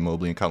Markkinen, Evan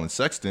Mobley, and Colin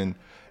Sexton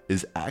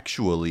is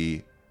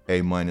actually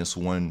a minus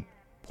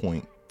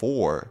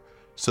 1.4.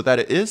 So that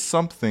it is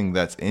something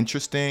that's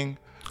interesting.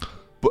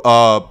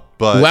 But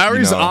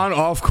Lowry's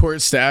on-off court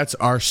stats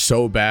are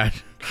so bad.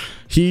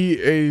 He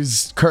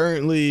is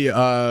currently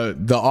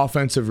the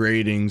offensive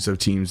ratings of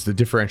teams. The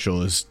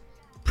differential is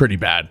pretty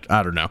bad.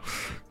 I don't know.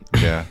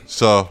 Yeah.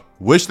 So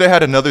wish they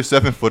had another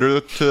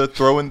 7-footer to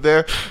throw in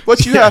there,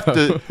 but you have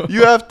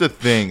to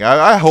think.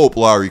 I hope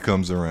Lowry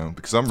comes around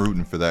because I'm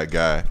rooting for that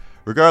guy,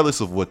 regardless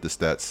of what the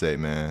stats say.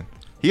 Man,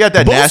 he had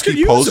that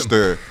nasty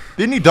poster.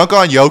 Didn't he dunk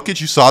on Jokic?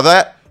 You saw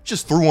that?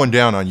 Just threw one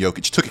down on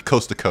Jokic. Took it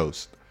coast to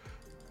coast.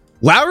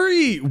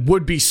 Lowry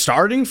would be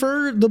starting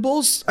for the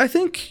Bulls, I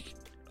think.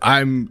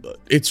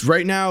 It's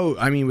right now,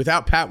 I mean,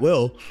 without Pat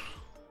Will,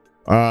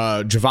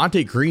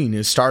 Javonte Green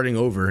is starting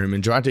over him,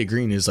 and Javonte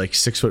Green is like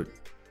 6'4",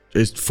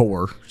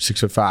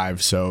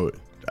 6'5", so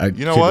I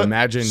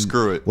imagine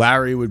screw it.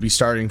 Lowry would be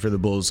starting for the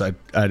Bulls, I'd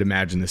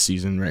imagine, this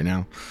season right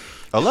now.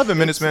 11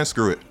 minutes, man,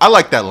 screw it. I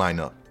like that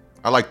lineup.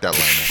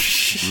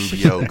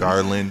 Rubio,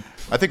 Garland.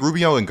 I think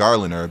Rubio and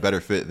Garland are a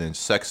better fit than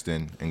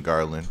Sexton and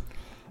Garland.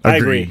 I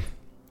agree.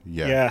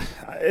 Yeah,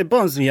 it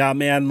bums me out,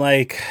 man.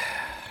 Like,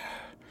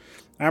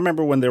 I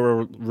remember when there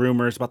were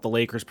rumors about the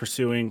Lakers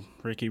pursuing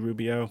Ricky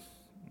Rubio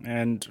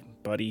and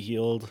Buddy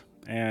Hield,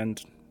 and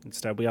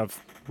instead we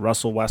have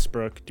Russell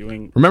Westbrook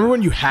doing. Remember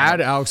when you had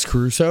Alex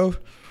Caruso?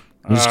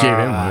 You just gave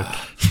him one.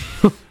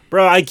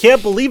 Bro, I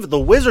can't believe it. The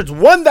Wizards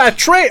won that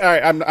trade. All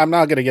right, I'm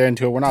not gonna get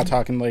into it. We're not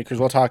talking Lakers.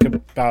 We'll talk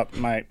about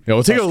my. Yeah,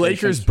 we'll take a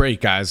Lakers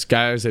break, guys.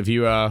 If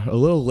you a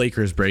little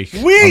Lakers break.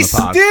 We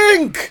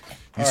stink.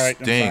 You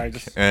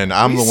stink, and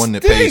I'm the one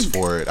that pays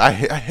for it. I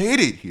hate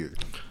it here.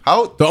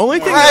 The only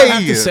thing I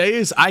have to say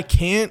is I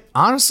can't,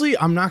 honestly,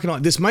 I'm not going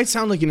to, this might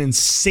sound like an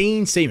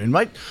insane statement. It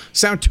might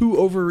sound too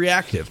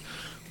overreactive.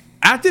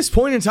 At this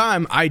point in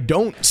time, I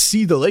don't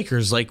see the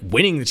Lakers like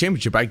winning the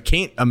championship. I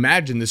can't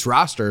imagine this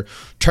roster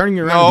turning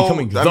around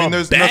and becoming the best team.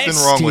 There's nothing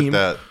wrong with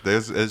that.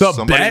 There's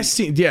the best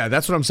team. Yeah,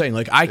 that's what I'm saying.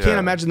 Like, I can't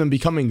imagine them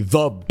becoming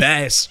the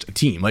best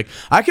team. Like,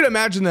 I can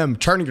imagine them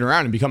turning it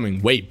around and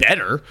becoming way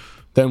better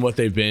than what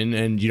they've been,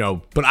 and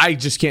but I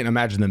just can't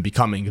imagine them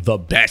becoming the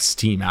best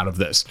team out of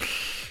this.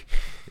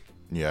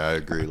 Yeah, I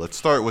agree. Let's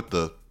start with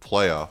the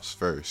playoffs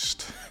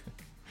first.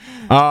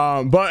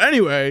 But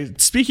anyway,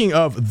 speaking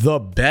of the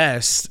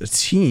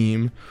best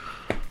team,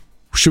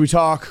 should we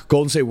talk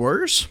Golden State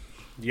Warriors?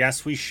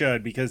 Yes, we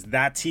should, because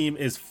that team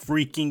is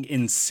freaking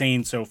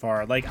insane so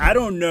far. Like, I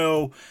don't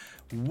know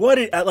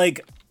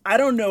I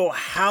don't know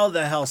how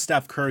the hell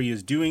Steph Curry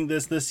is doing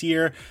this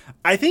year.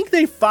 I think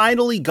they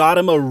finally got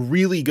him a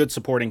really good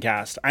supporting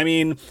cast. I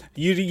mean,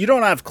 you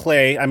don't have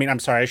Klay. I mean, I'm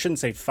sorry, I shouldn't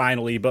say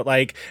finally, but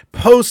like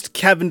post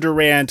Kevin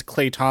Durant,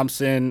 Klay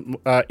Thompson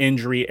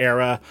injury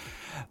era,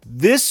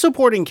 this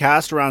supporting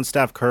cast around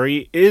Steph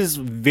Curry is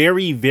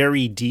very,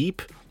 very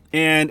deep,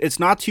 and it's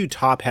not too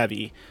top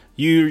heavy.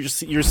 You're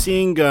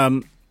seeing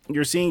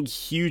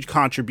huge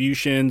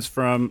contributions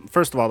from,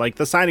 first of all, like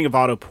the signing of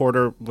Otto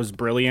Porter was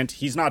brilliant.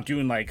 He's not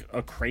doing like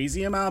a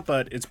crazy amount,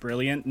 but it's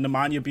brilliant.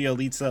 Nemanja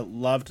Bjelica,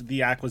 loved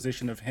the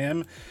acquisition of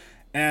him.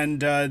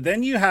 And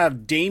then you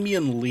have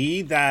Damian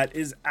Lee that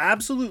is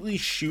absolutely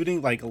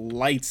shooting like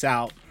lights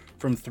out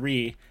from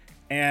three.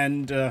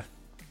 And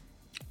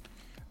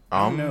I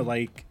don't know,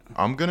 like...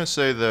 I'm going to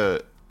say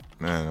that,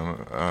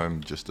 man,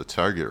 I'm just a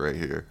target right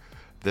here.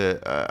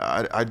 That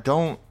I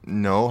don't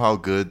know how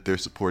good their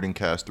supporting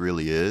cast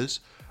really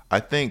is. I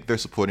think their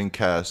supporting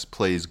cast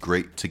plays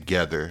great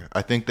together.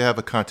 I think they have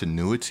a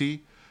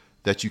continuity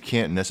that you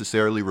can't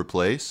necessarily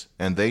replace,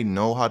 and they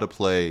know how to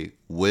play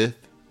with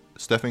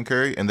Stephen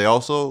Curry, and they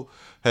also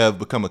have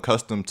become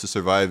accustomed to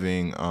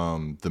surviving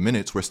the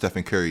minutes where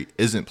Stephen Curry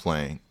isn't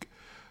playing.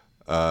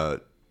 I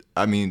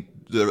mean,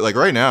 like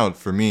right now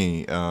for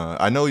me,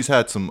 I know he's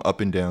had some up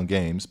and down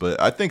games,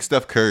 but I think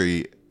Steph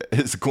Curry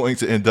is going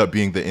to end up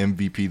being the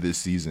MVP this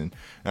season.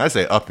 And I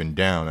say up and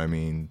down. I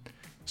mean,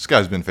 this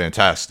guy's been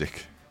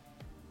fantastic.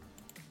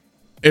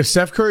 If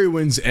Steph Curry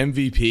wins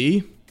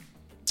MVP,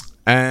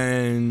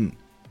 and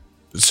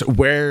so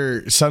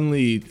where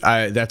suddenly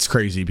that's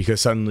crazy,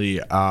 because suddenly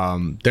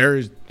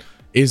there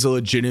is a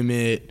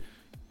legitimate,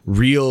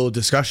 real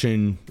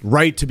discussion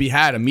right to be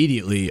had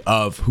immediately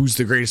of who's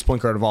the greatest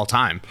point guard of all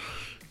time.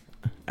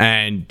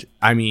 And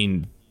I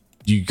mean,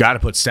 you got to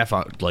put Steph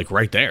out like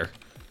right there.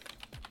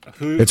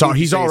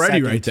 He's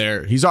already right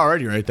there. He's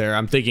already right there.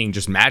 I'm thinking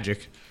just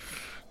Magic.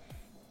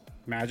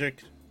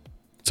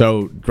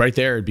 So right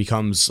there, it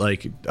becomes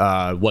like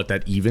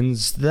that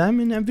evens them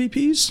in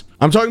MVPs.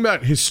 I'm talking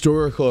about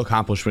historical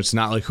accomplishments,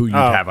 not like who you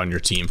have on your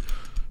team.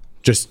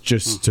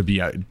 Just to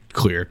be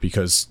clear,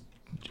 because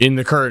in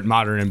the current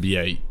modern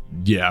NBA,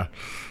 yeah,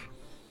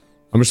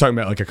 I'm just talking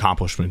about like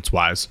accomplishments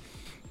wise.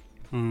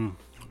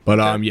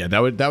 But yeah, that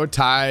would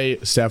tie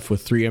Steph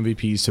with 3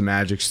 MVPs to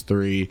Magic's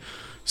 3.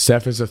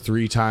 Steph is a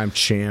 3-time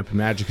champ.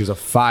 Magic is a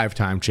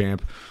 5-time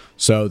champ.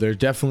 So there's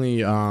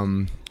definitely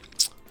some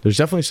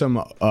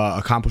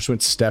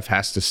accomplishments Steph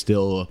has to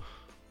still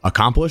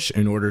accomplish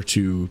in order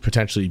to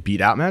potentially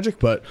beat out Magic.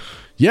 But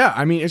yeah,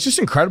 I mean, it's just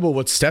incredible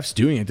what Steph's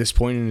doing at this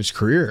point in his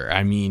career.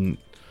 I mean,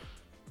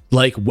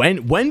 like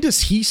when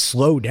does he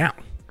slow down?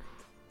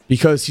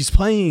 Because he's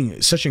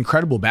playing such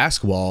incredible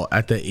basketball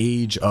at the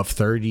age of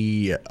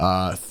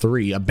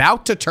 33,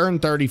 about to turn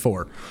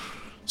 34.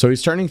 So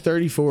he's turning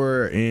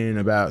 34 in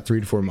about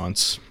 3 to 4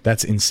 months.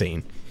 That's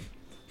insane.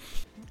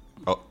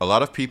 A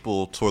lot of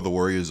people tore the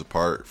Warriors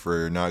apart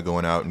for not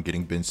going out and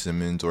getting Ben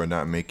Simmons or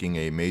not making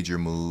a major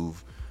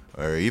move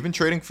or even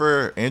trading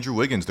for Andrew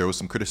Wiggins. There was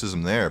some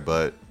criticism there,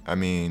 but I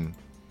mean,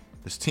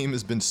 this team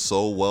has been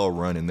so well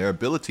run and their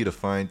ability to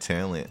find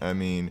talent. I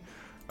mean,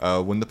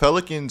 when the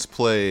Pelicans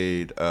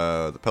played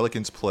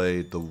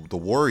the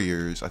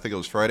Warriors, I think it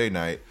was Friday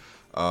night.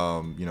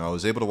 I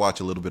was able to watch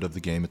a little bit of the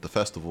game at the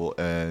festival,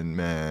 and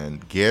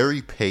man,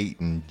 Gary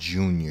Payton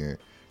Jr.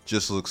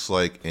 just looks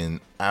like an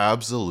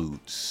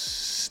absolute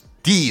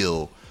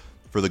steal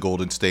for the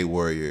Golden State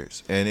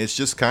Warriors. And it's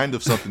just kind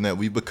of something that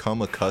we've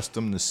become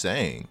accustomed to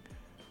saying.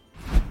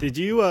 Did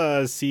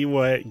you see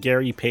what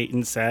Gary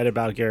Payton said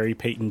about Gary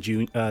Payton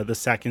Jr. The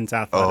second's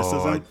athleticism?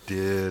 Oh, I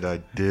did.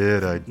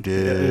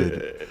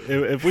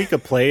 If we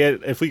could play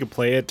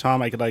it,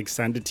 Tom, I could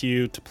send it to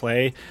you to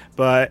play.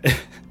 But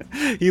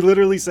he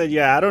literally said,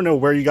 "Yeah, I don't know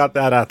where you got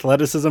that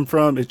athleticism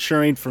from. It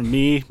sure ain't from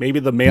me. Maybe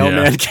the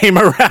mailman came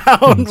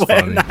around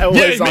when I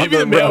was on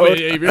the road."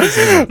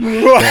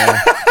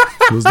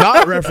 He was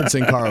not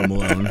referencing Karl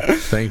Malone,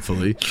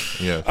 thankfully.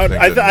 Yeah,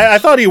 I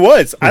thought he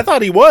was. I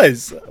thought he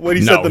was when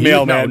he said the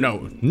mailman.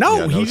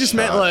 No. He just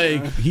meant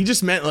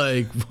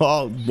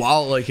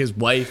while his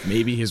wife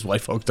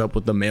hooked up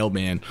with the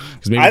mailman,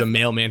 because maybe the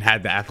mailman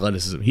had the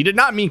athleticism. He did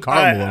not mean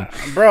Karl Malone,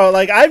 bro.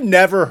 I've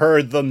never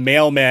heard the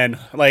mailman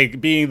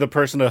being the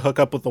person to hook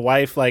up with the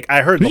wife.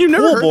 I heard the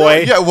pool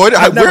boy. Yeah, where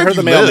have you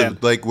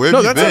lived? Where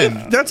have you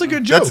been? That's a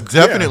good joke. That's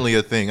definitely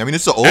a thing. I mean,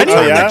 it's an old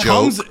time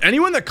joke.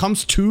 Anyone that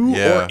comes to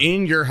or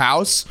in your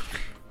house,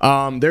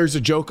 there's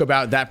a joke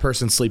about that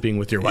person sleeping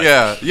with your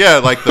wife. Yeah,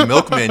 like the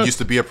milkman used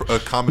to be a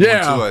common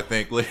one too, I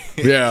think.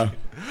 Yeah.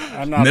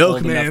 I'm not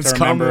milkman's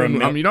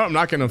coming. I'm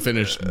not going to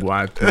finish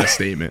my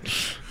statement.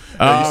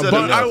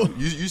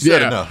 You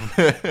said enough.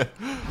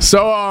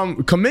 So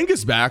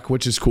Kuminga's back,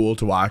 which is cool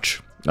to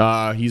watch.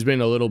 He's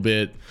been a little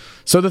bit.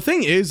 So the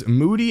thing is,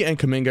 Moody and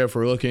Kuminga, if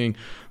we're looking,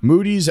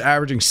 Moody's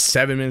averaging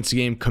 7 minutes a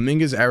game.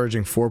 Kuminga's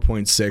averaging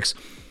 4.6.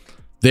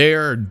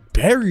 They're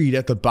buried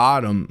at the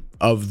bottom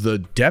of the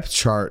depth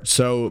chart.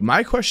 So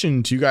my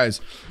question to you guys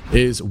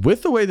is,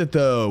 with the way that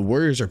the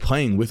Warriors are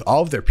playing, with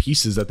all of their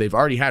pieces that they've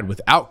already had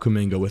without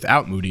Kuminga,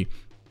 without Moody,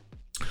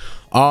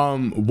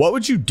 what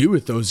would you do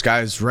with those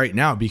guys right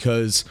now?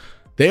 Because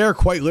they are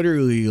quite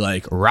literally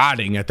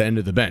rotting at the end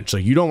of the bench.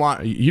 You don't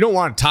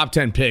want top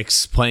 10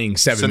 picks playing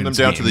 7 minutes.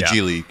 Send them down to the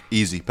G League.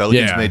 Easy.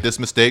 Pelicans made this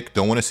mistake.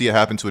 Don't want to see it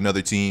happen to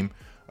another team.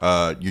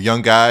 Your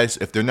young guys,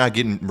 if they're not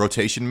getting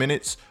rotation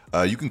minutes,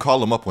 you can call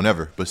them up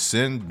whenever, but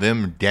send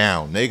them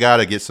down. They got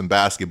to get some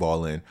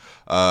basketball in.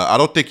 I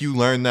don't think you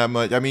learn that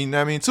much. I mean,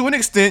 to an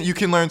extent, you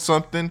can learn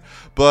something,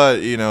 but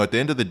at the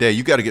end of the day,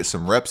 you got to get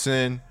some reps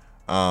in.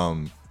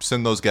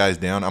 Send those guys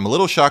down. I'm a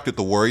little shocked that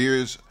the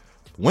Warriors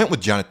went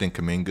with Jonathan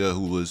Kuminga,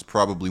 who was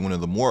probably one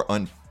of the more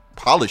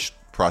unpolished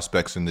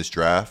prospects in this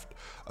draft.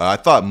 I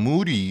thought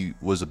Moody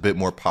was a bit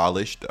more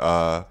polished,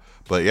 but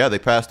yeah, they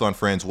passed on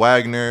Franz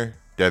Wagner,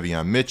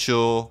 Devion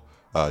Mitchell,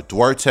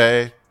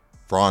 Duarte,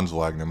 Franz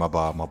Wagner, my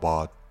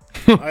bad.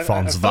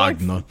 Franz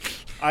Wagner.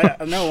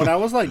 I know when I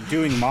was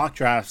doing mock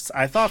drafts,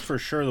 I thought for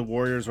sure the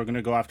Warriors were going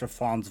to go after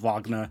Franz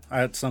Wagner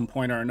at some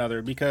point or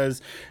another,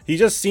 because he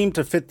just seemed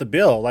to fit the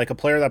bill. A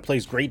player that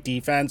plays great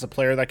defense, a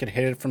player that could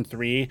hit it from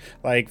 3,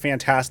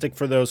 fantastic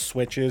for those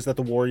switches that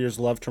the Warriors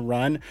love to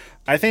run.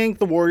 I think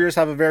the Warriors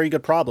have a very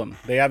good problem.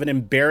 They have an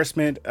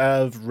embarrassment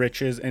of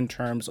riches in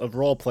terms of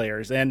role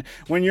players, and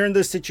when you're in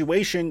this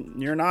situation,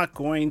 you're not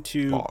going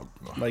to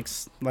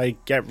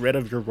get rid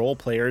of your role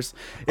players.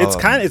 It's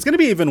going to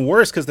be even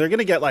worse, because they're going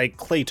to get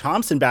Klay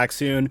Thompson back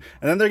soon,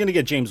 and then they're going to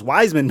get James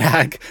Wiseman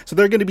back, so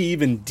they're going to be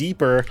even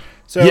deeper.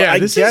 So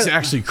this is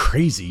actually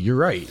crazy. You're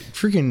right.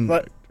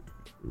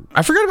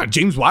 I forgot about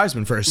James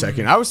Wiseman for a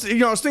second. I was thinking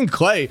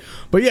Klay,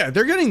 but yeah,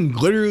 they're getting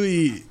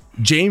literally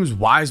James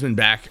Wiseman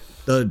back,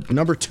 the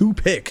number 2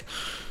 pick.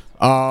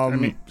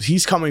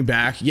 He's coming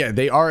back. Yeah,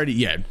 they already.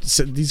 Yeah,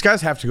 so these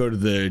guys have to go to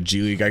the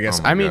G League, I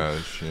guess.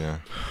 Gosh, yeah.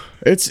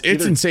 It's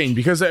insane,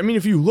 because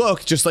if you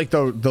look, just the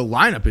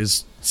lineup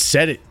is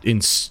set in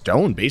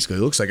stone, basically.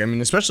 It looks like,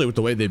 especially with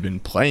the way they've been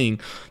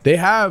playing, they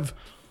have,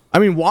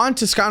 Juan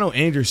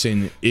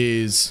Toscano-Anderson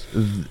is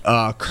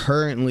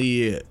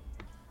currently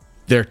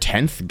their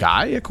 10th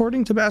guy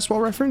according to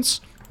Basketball Reference,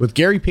 with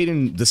Gary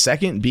Payton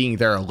II being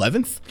their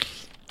 11th.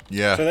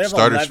 Yeah, so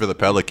starters for the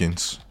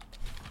Pelicans.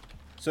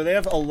 So they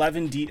have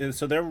 11 deep.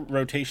 So their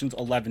rotation's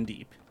 11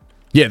 deep.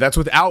 Yeah, that's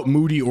without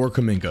Moody or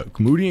Kuminga.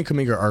 Moody and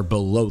Kuminga are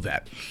below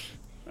that.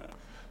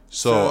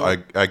 So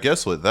I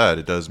guess with that,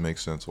 it does make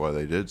sense why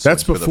they did.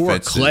 That's swing for the before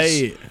fences.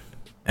 Clay,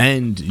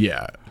 and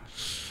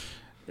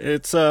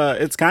It's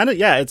kind of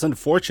it's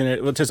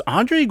unfortunate. Well, does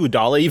Andre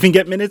Iguodala even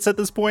get minutes at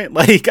this point?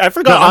 Like I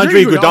forgot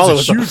Andre Iguodala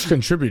was a huge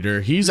contributor.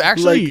 He's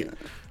actually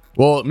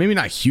well, maybe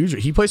not huge.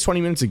 He plays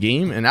 20 minutes a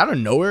game, and out of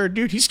nowhere,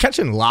 dude, he's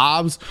catching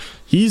lobs.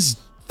 He's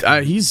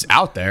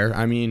out there.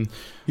 I mean,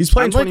 he's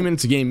playing 20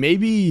 minutes a game.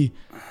 Maybe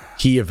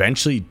he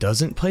eventually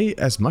doesn't play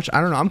as much.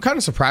 I don't know. I'm kind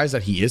of surprised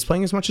that he is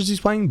playing as much as he's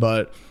playing,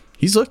 but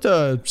he's looked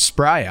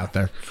spry out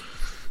there.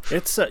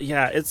 It's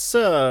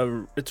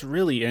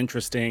really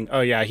interesting.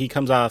 Oh yeah, he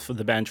comes off of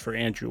the bench for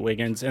Andrew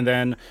Wiggins, and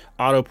then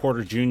Otto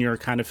Porter Jr.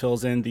 kind of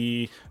fills in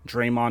the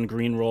Draymond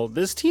Green role.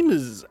 This team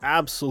is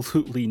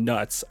absolutely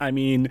nuts. I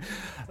mean,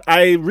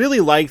 I really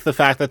like the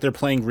fact that they're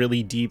playing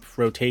really deep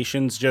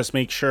rotations. Just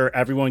make sure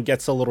everyone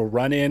gets a little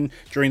run in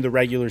during the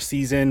regular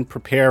season.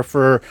 Prepare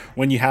for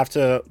when you have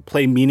to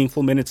play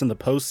meaningful minutes in the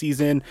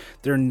postseason.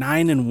 They're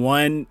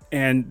 9-1,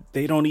 and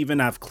they don't even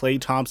have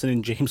Klay Thompson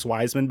and James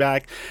Wiseman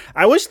back.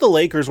 I wish the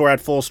Lakers were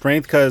at full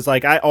strength, because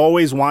like I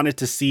always wanted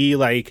to see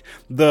like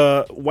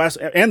the West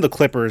and the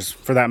Clippers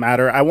for that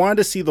matter. I wanted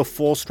to see the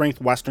full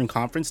strength Western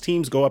Conference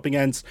teams go up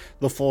against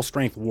the full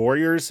strength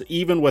Warriors.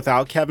 Even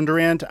without Kevin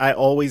Durant, I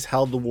always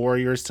held the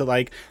Warriors to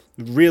like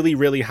really,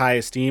 really high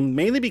esteem,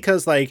 mainly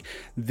because like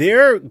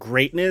their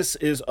greatness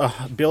is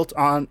built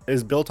on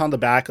the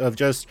back of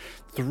just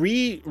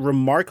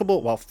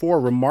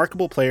four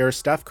remarkable players: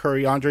 Steph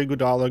Curry, Andre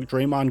Iguodala,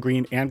 Draymond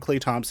Green, and Klay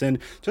Thompson,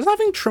 just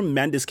having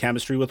tremendous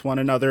chemistry with one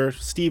another.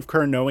 Steve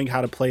Kerr knowing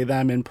how to play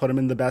them and put them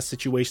in the best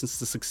situations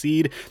to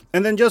succeed,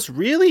 and then just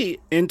really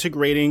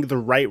integrating the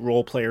right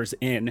role players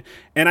in.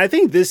 And I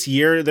think this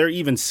year they're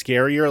even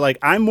scarier. Like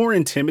I'm more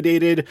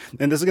intimidated,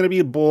 and this is going to be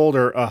a bold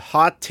or a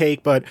hot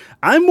take, but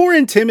I'm more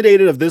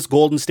intimidated of this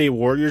Golden State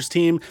Warriors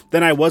team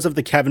than I was of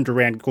the Kevin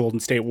Durant Golden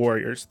State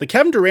Warriors. The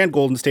Kevin Durant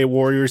Golden State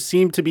Warriors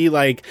seem to be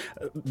like,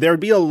 there'd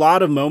be a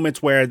lot of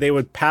moments where they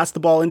would pass the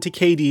ball into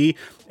KD,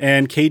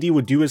 and KD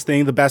would do his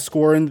thing, the best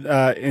scorer in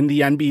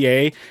the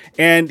NBA,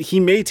 and he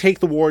may take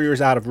the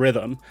Warriors out of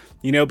rhythm.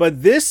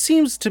 But this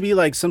seems to be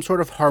like some sort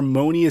of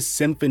harmonious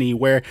symphony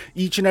where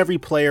each and every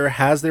player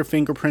has their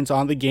fingerprints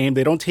on the game.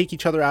 They don't take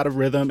each other out of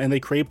rhythm, and they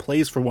create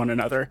plays for one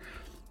another.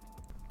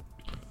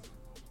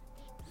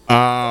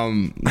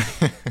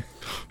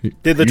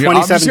 Did the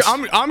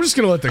 2017? I'm just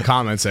gonna let the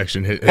comment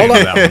section hit hold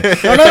on. that one.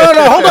 No.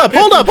 Hold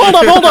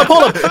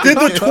up.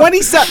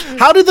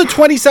 How did the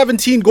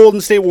 2017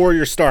 Golden State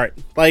Warriors start?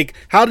 Like,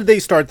 how did they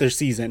start their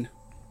season?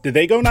 Did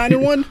they go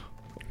 9-1?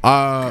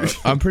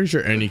 I'm pretty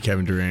sure any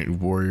Kevin Durant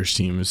Warriors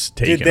team is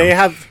taking. Did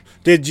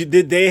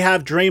they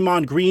have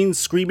Draymond Green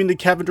screaming to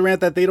Kevin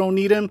Durant that they don't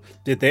need him?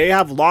 Did they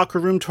have locker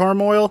room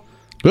turmoil?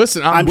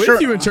 Listen, I'm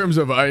with you in terms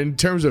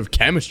of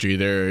chemistry.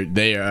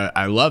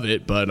 I love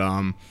it, but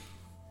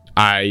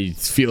I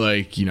feel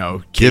like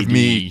KD, give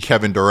me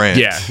Kevin Durant.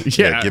 Yeah.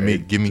 Give me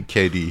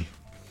KD.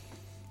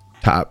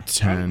 Top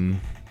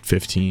 10,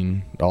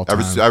 15 all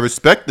time. I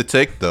respect the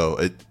take though.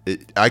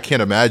 I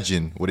can't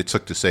imagine what it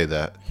took to say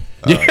that.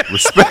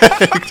 Respect.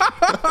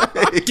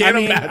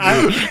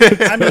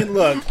 I mean,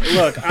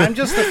 look.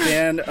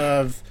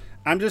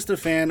 I'm just a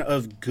fan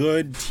of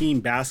good team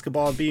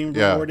basketball being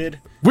rewarded.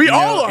 We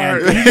all are.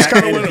 You just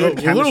kind of went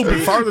a little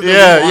bit farther than we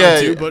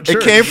wanted to, but sure.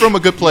 It came from a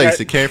good place.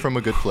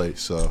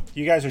 So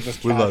you guys are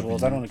just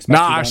casuals. I don't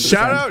expect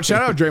shout out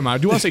Draymond. I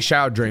do want to say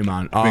shout out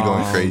Draymond. Been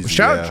going crazy.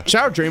 Shout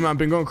out Draymond.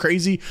 Been going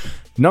crazy.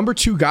 Number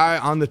 2 guy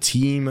on the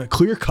team,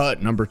 clear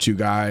cut number 2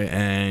 guy,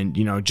 and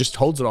just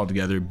holds it all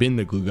together. Been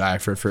the glue guy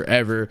for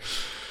forever.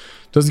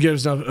 Doesn't get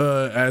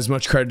as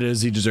much credit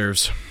as he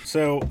deserves.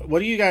 So, what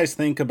do you guys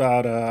think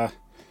about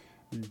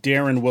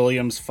Darren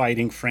Williams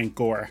fighting Frank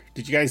Gore?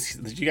 Did you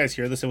guys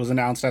hear this? It was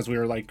announced as we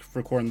were like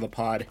recording the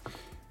pod.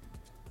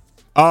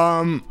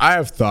 I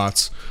have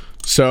thoughts.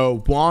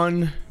 So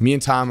one, me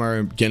and Tom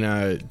are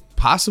gonna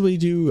possibly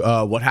do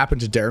what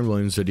happened to Darren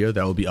Williams video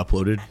that will be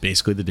uploaded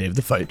basically the day of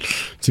the fight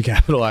to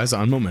capitalize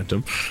on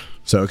momentum.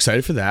 So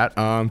excited for that.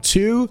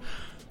 2,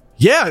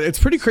 yeah, it's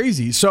pretty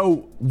crazy.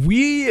 So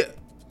we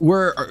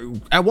were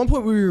at one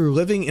point we were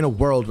living in a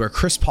world where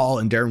Chris Paul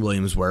and Darren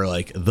Williams were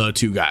like the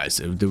 2 guys.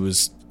 I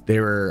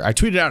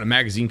tweeted out a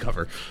magazine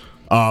cover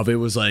of it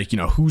was like,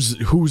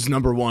 who's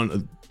number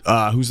one,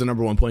 who's the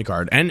number 1 point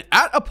guard. And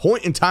at a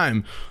point in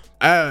time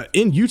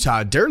in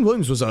Utah, Darren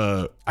Williams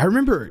I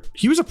remember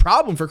he was a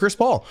problem for Chris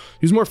Paul.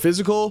 He was more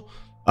physical.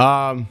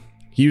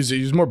 He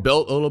was more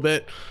built a little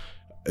bit.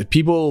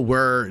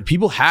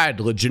 People had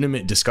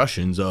legitimate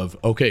discussions of,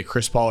 okay,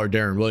 Chris Paul or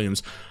Darren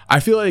Williams. I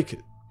feel like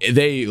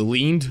they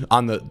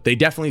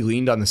definitely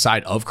leaned on the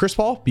side of Chris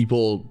Paul.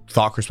 People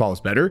thought Chris Paul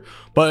was better,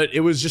 but it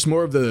was just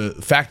more of the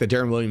fact that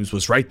Darren Williams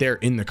was right there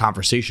in the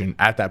conversation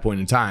at that point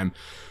in time.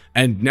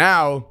 And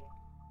now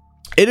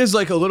it is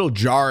like a little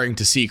jarring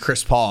to see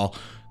Chris Paul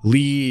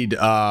lead,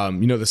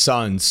 the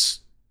Suns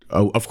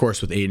of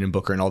course, with Aiden and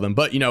Booker and all them,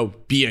 but,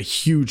 be a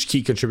huge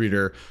key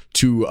contributor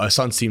to a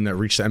Suns team that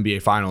reached the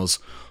NBA Finals,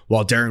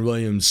 while Darren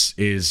Williams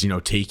is,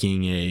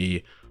 taking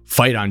a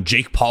fight on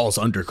Jake Paul's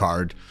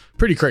undercard.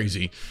 Pretty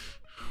crazy.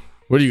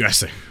 What do you guys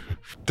think?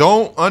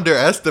 Don't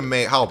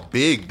underestimate how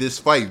big this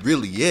fight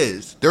really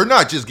is. They're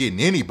not just getting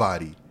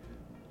anybody,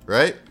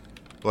 right?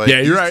 Like,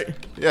 yeah, you're right.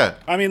 Yeah.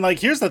 I mean, like,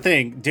 here's the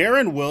thing.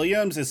 Darren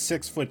Williams is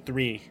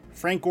 6'3".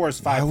 Frank Gore is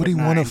 5'9". Why would he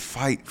want to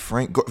fight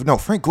Frank Gore? No,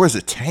 Frank Gore's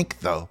a tank,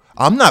 though.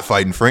 I'm not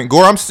fighting Frank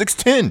Gore. I'm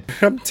 6'10".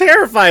 I'm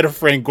terrified of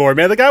Frank Gore,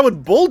 man. The guy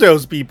would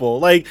bulldoze people.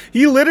 Like,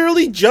 he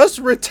literally just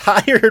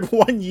retired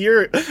 1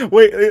 year.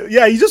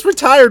 He just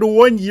retired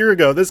 1 year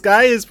ago. This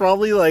guy is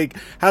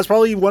has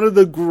probably one of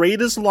the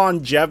greatest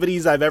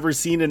longevities I've ever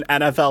seen in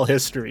NFL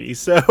history.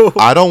 So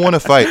I don't want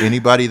to fight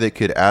anybody that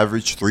could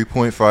average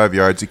 3.5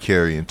 yards a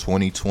carry in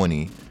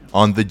 2020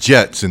 on the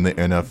Jets in the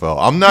NFL.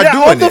 I'm not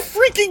doing on the it.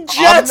 freaking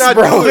Jets, I'm not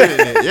bro. doing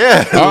it.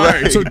 Yeah. All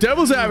right. So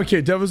devil's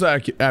advocate. I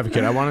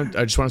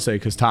just want to say,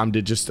 because Tom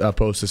did just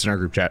post this in our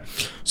group chat.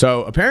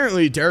 So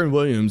apparently Darren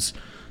Williams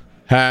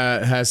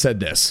has said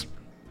this.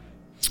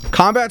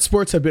 Combat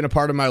sports have been a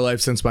part of my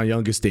life since my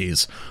youngest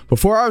days.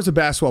 Before I was a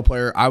basketball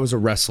player, I was a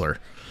wrestler.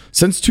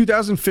 Since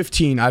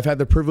 2015, I've had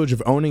the privilege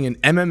of owning an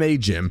MMA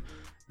gym,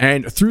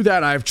 and through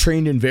that, I've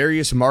trained in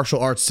various martial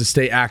arts to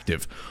stay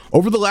active.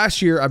 Over the last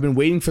year, I've been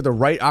waiting for the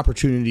right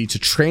opportunity to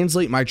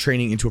translate my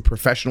training into a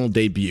professional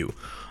debut.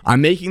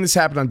 I'm making this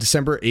happen on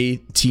December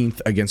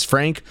 18th against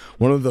Frank,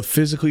 one of the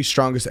physically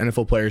strongest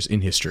NFL players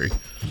in history.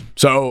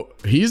 So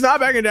he's not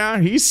backing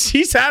down.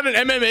 He's had an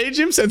MMA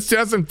gym since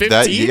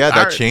 2015.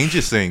 That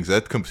changes things.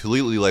 That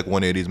completely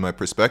 180s my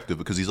perspective,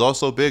 because he's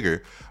also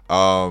bigger.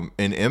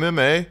 In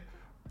MMA,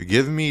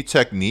 give me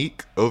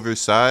technique over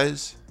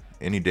size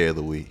any day of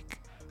the week.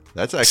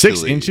 That's actually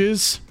 6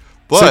 inches.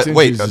 But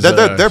wait,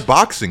 they're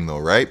boxing though,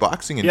 right?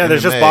 Boxing and MMA.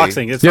 There's just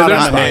boxing. It's not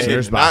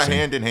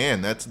hand in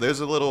hand. There's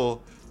a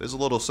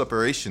little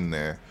separation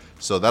there.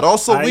 So that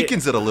also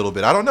weakens it a little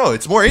bit. I don't know.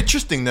 It's more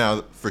interesting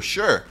now for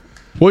sure.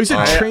 Well, he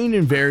said trained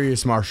in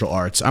various martial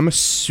arts. I'm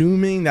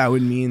assuming that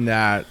would mean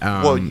that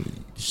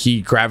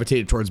he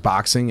gravitated towards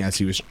boxing as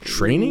he was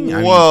training.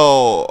 It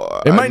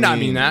might not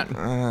mean that.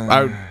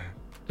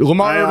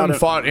 Lamar Odom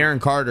fought Aaron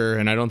Carter,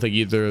 and I don't think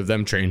either of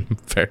them trained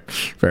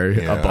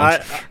very a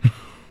bunch.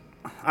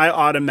 I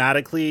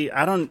automatically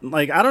I don't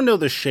know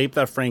the shape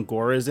that Frank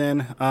Gore is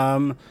in.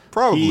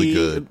 Probably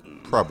good.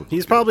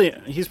 Probably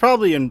he's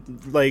probably in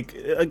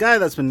a guy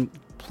that's been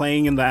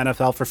playing in the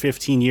NFL for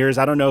 15 years.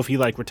 I don't know if he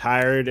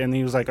retired and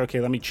he was like, okay,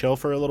 let me chill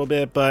for a little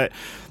bit, but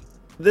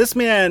this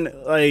man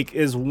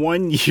is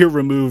 1 year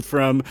removed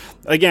from,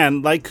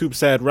 again, like Coop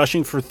said,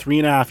 rushing for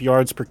 3.5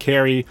 yards per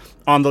carry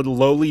on the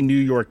lowly New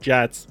York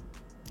Jets.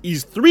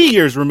 He's 3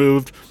 years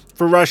removed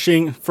for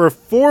rushing for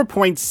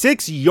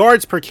 4.6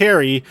 yards per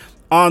carry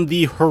on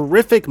the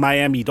horrific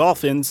Miami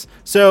Dolphins.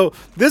 So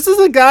this is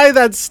a guy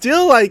that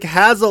still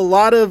has a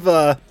lot of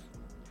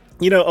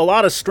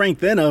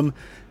strength in him.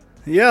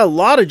 Yeah, a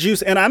lot of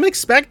juice, and I'm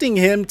expecting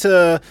him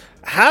to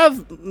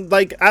have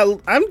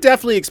I'm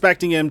definitely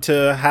expecting him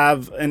to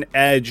have an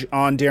edge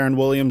on Darren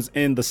Williams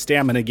in the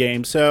stamina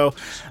game. So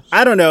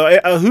I don't know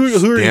who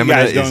are you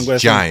guys going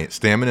with?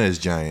 Stamina is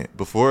giant.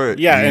 Before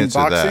in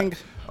boxing. That,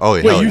 oh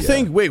wait, you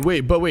think?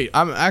 Wait.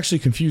 I'm actually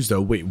confused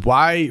though. Wait,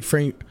 why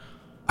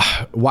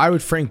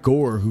would Frank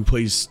Gore, who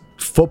plays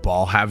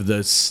football, have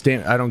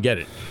the I don't get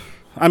it.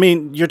 I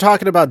mean, you're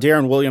talking about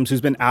Darren Williams,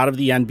 who's been out of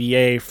the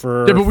NBA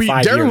for 5 years.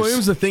 Darren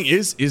Williams, the thing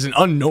is an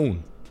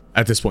unknown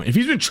at this point. If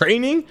he's been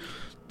training,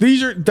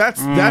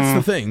 that's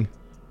the thing.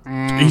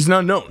 He's an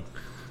unknown.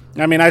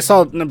 I mean, I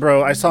saw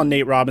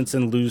Nate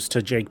Robinson lose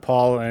to Jake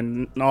Paul,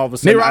 and all of a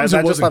sudden, Nate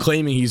Robinson wasn't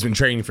claiming he's been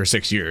training for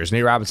 6 years.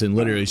 Nate Robinson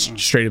literally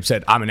straight up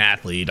said, "I'm an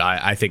athlete.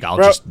 I think I'll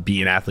just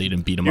be an athlete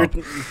and beat him up."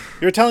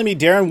 You're telling me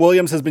Darren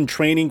Williams has been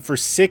training for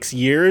 6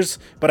 years,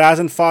 but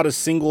hasn't fought a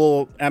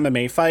single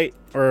MMA fight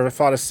or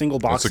fought a single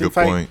boxing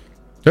fight? Point.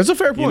 That's a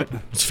fair point.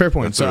 It's a fair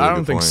point. So I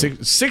don't think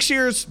 6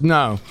 years.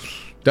 No,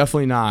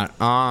 definitely not.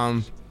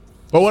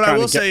 But what I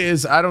will say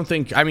is, I don't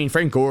think. I mean,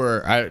 Frank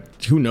Gore.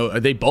 Who knows?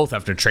 They both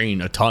have to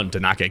train a ton to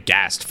not get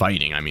gassed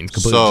fighting. I mean,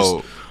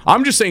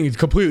 I'm just saying it's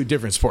completely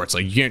different sports.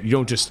 You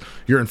don't just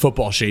you're in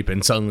football shape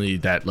and suddenly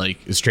that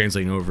is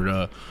translating over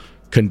to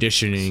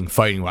conditioning,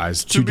 fighting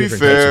wise. Two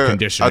different types of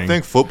conditioning. I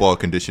think football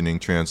conditioning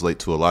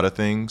translates to a lot of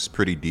things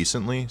pretty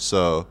decently.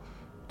 So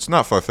it's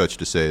not far fetched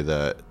to say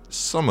that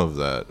some of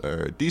that,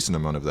 or a decent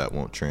amount of that,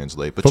 won't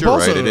translate. But you're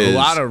right, it is a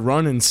lot of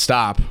run and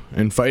stop,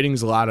 and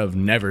fighting's a lot of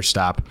never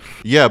stop.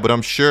 Yeah, but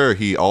I'm sure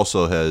he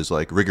also has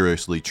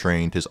rigorously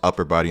trained his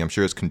upper body. I'm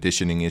sure his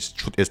conditioning is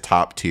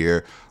top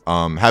tier.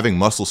 Having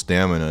muscle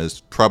stamina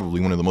is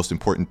probably one of the most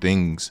important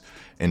things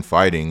in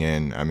fighting,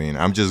 and I mean,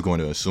 I'm just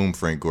going to assume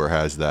Frank Gore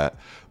has that.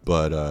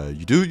 But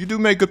you do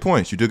make good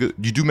points. You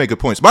do make good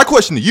points. My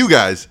question to you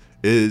guys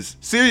is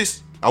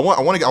serious. I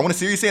want a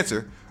serious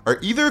answer. Are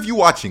either of you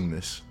watching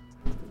this?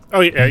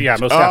 Oh yeah,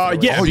 most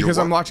definitely. Yeah, Oh, because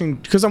I'm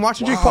watching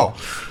Jake Paul.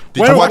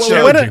 Did you watch the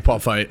that? Jake Paul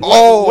fight?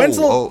 When's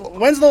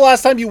the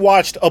last time you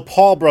watched a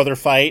Paul brother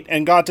fight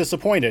and got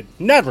disappointed?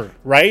 Never,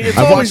 right? It's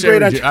I've always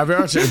great.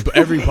 watched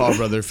every Paul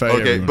brother fight.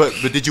 Okay, everyone.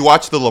 but did you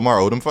watch the Lamar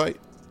Odom fight?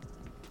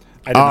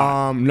 I did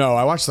not. No,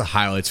 I watched the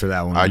highlights for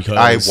that one.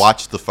 I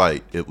watched the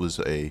fight. It was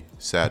a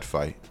sad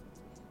fight.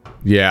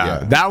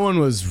 Yeah, that one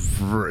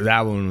was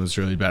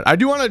really bad. I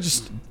do want to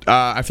just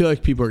I feel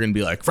like people are going to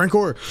be like, Frank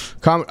Gore,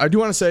 I do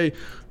want to say,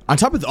 on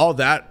top of all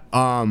that,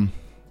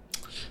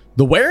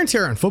 the wear and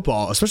tear on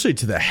football, especially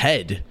to the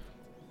head,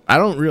 I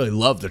don't really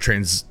love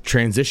the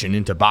transition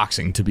into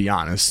boxing, to be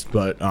honest.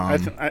 But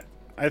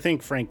I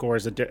think Frank Gore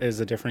is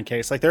a different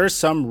case. Like, there are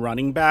some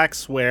running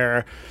backs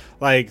where,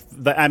 like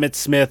the Emmitt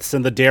Smiths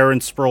and the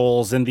Darren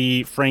Sproles and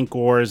the Frank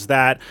Gores,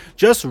 that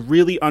just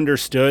really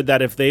understood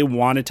that if they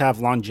wanted to have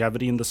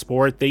longevity in the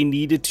sport, they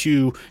needed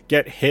to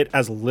get hit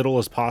as little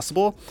as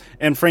possible.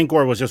 And Frank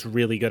Gore was just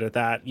really good at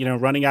that,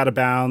 running out of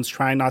bounds,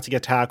 trying not to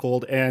get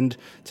tackled. And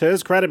to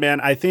his credit, man,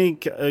 I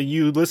think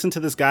you listen to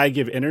this guy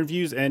give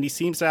interviews and he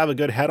seems to have a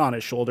good head on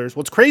his shoulders.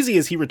 What's crazy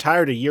is he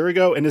retired a year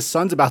ago and his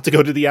son's about to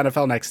go to the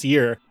NFL next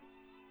year.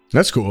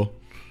 That's cool.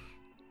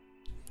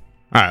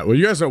 All right. Well,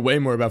 you guys know way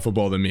more about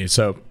football than me,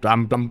 so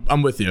I'm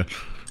with you.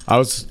 I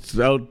was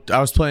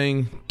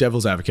playing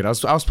devil's advocate. I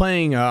was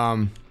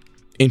playing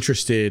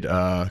interested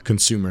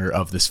consumer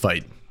of this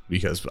fight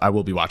because I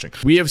will be watching.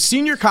 We have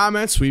seen your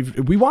comments. We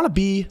want to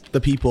be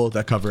the people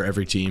that cover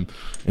every team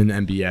in the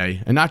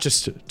NBA and not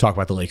just talk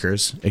about the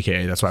Lakers,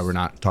 aka that's why we're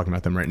not talking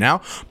about them right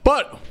now.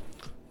 But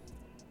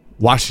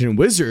Washington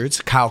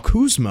Wizards, Kyle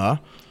Kuzma.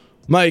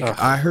 Mike,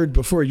 I heard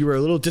before you were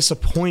a little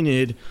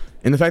disappointed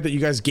in the fact that you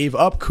guys gave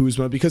up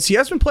Kuzma because he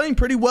has been playing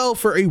pretty well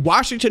for a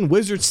Washington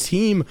Wizards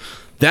team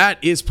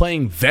that is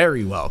playing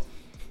very well,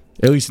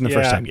 at least in the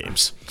first 10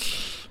 games.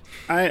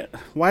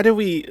 Why do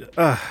we...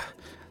 a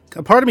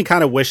part of me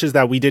kind of wishes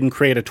that we didn't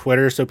create a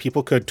Twitter so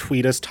people could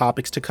tweet us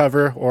topics to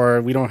cover, or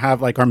we don't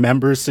have like our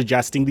members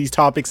suggesting these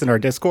topics in our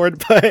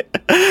Discord. But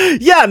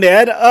yeah,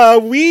 man,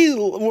 we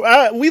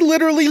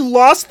literally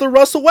lost the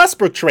Russell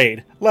Westbrook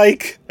trade.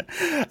 Like,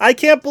 I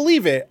can't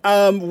believe it.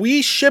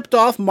 We shipped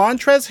off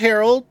Montrezl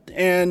Harrell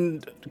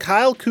and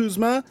Kyle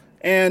Kuzma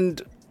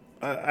and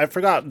I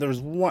forgot there was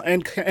one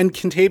and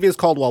Kentavious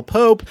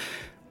Caldwell-Pope.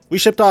 We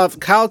shipped off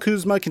Kyle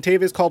Kuzma,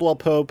 Kentavious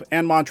Caldwell-Pope,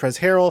 and Montrezl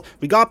Harrell.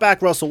 We got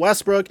back Russell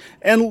Westbrook,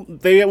 and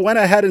they went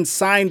ahead and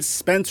signed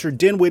Spencer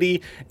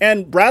Dinwiddie.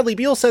 And Bradley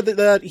Beal said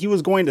that he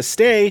was going to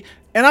stay.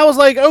 And I was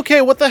like,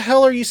 okay, what the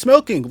hell are you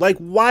smoking? Like,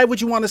 why would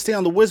you want to stay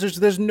on the Wizards?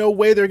 There's no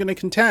way they're going to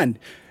contend.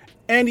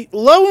 And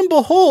lo and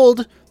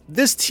behold,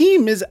 this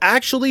team is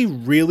actually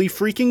really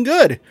freaking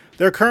good.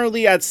 They're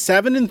currently at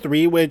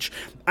 7-3, which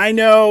I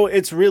know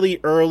it's really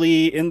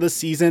early in the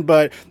season,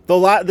 but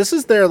this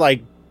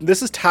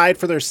is tied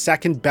for their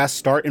second best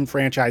start in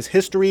franchise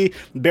history.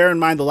 Bear in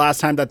mind, the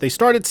last time that they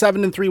started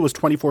 7-3 was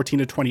 2014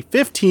 to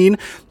 2015.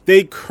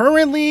 They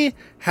currently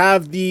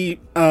have the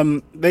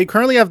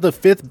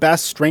fifth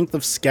best strength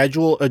of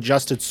schedule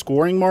adjusted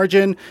scoring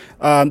margin.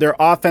 They're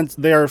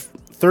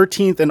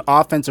 13th in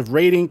offensive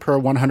rating per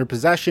 100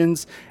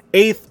 possessions,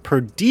 8th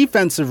per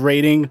defensive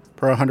rating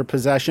per 100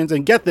 possessions,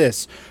 and get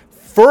this,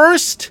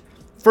 first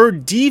for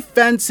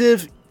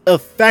defensive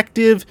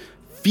effective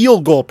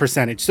field goal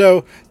percentage.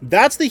 So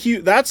that's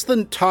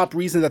the top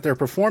reason that they're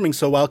performing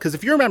so well. Because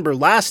if you remember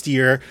last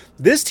year,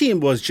 this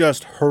team was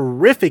just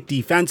horrific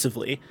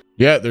defensively.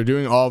 Yeah, they're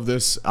doing all of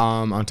this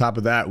on top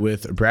of that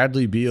with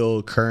Bradley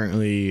Beal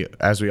currently,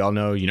 as we all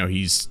know,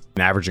 he's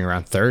been averaging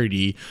around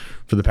 30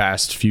 for the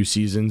past few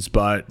seasons.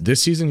 But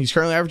this season, he's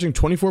currently averaging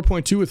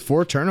 24.2 with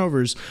 4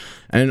 turnovers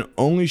and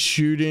only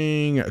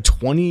shooting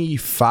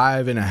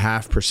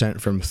 25.5%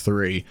 from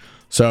 3.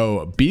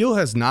 So Beal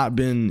has not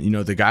been,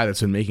 the guy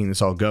that's been making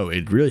this all go.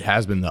 It really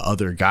has been the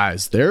other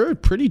guys. They're a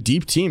pretty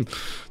deep team.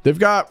 They've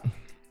got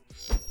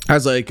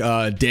guys like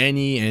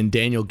Danny and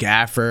Daniel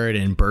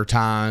Gafford and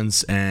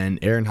Bertans and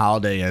Aaron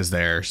Holiday as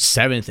their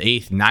 7th,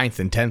 8th, 9th,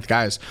 and 10th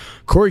guys.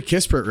 Corey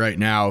Kispert right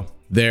now,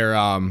 their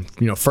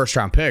first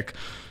round pick,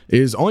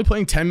 is only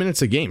playing 10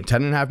 minutes a game,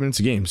 10 and a half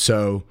minutes a game.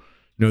 So,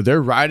 they're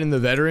riding the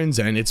veterans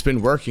and it's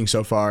been working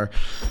so far.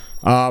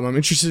 I'm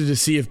interested to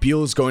see if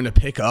Beal is going to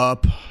pick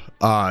up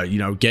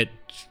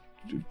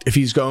if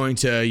he's going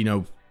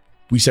to,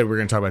 we said we're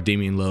going to talk about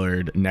Damian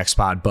Lillard next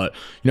pod, but,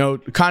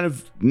 kind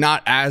of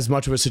not as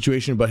much of a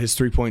situation, but his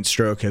 3-point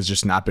stroke has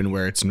just not been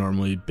where it's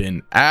normally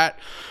been at.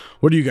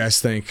 What do you guys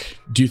think?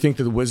 Do you think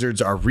that the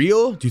Wizards are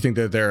real? Do you think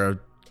that they're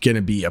going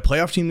to be a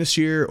playoff team this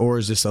year, or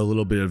is this a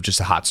little bit of just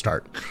a hot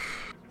start?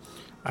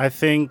 I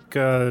think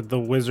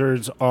the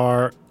Wizards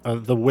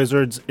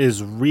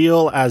is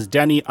real as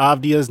Denny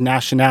Avdia's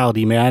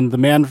nationality, man. The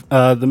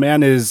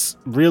man is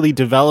really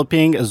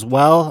developing as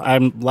well.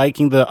 I'm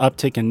liking the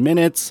uptick in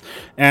minutes,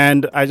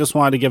 and I just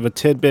wanted to give a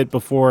tidbit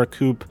before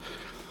Coop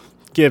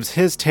gives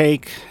his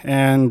take,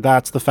 and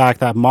that's the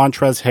fact that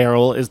Montrezl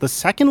Harrell is the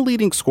second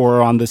leading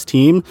scorer on this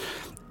team.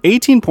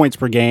 18 points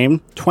per game,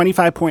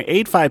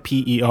 25.85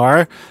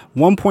 PER,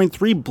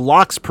 1.3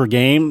 blocks per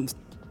game,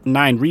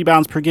 9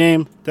 rebounds per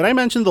game. Did I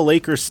mention the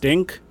Lakers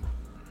stink?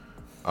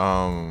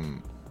 Yeah.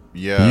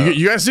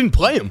 You guys didn't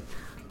play him.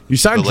 You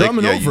signed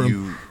Drummond over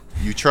him.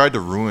 You tried to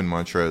ruin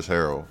Montrezl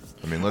Harrell.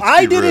 I mean, let's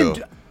I be didn't.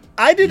 real.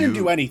 I didn't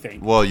do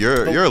anything. Well,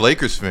 you're a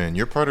Lakers fan.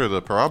 You're part of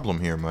the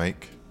problem here,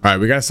 Mike. All right,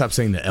 we gotta stop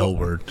saying the L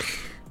word.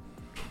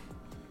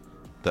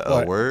 The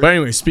L word. But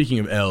anyway, speaking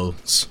of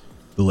L's,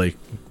 the Lake.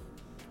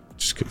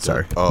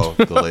 Sorry. Oh,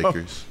 the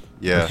Lakers.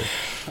 Yeah.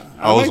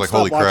 I was like,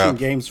 holy crap. Watching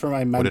games for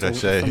my mental, did I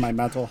say? For my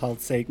mental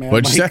health sake, man.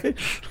 What'd you say?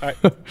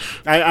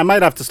 I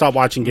might have to stop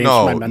watching games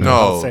for my mental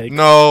health sake.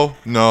 No.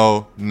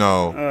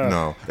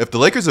 If the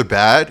Lakers are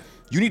bad,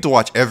 you need to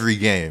watch every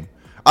game.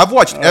 I've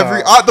watched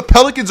every. The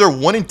Pelicans are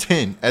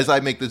 1-10 as I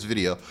make this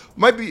video.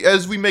 Might be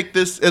as we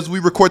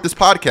record this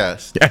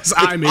podcast. Yes,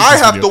 I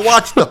have to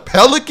watch the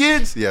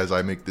Pelicans. Yeah, as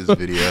I make this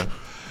video.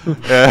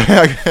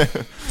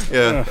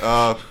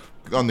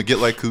 On the Get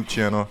Like Coop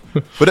channel.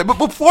 But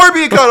before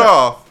being cut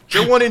off,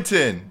 they're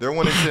 1-10. They're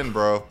 1-10,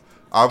 bro.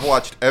 I've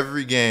watched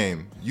every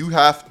game. You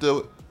have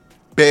to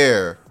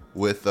bear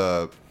with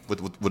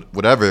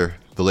whatever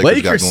the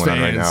Lakers got going on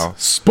right now.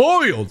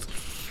 Spoiled.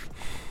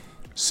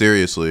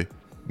 Seriously.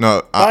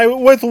 No,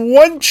 with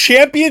one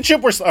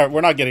championship,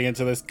 we're not getting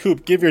into this.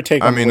 Coop, give your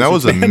take. I mean, that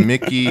was a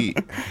Mickey.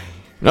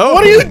 No.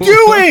 What are you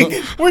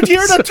doing? We're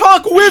here to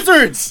talk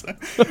Wizards.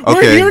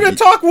 We're here to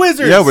talk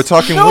Wizards. Yeah, we're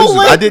talking Wizards.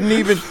 I didn't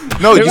even.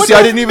 No, you see,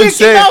 I didn't even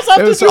say.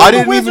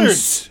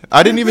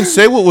 I didn't even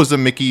say what was a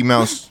Mickey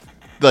Mouse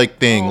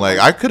thing. Like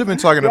I could have been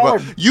talking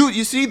about you.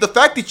 You see, the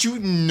fact that you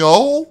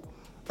know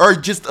or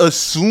just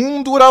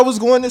assumed what I was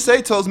going to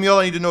say tells me all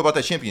I need to know about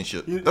that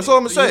championship. That's all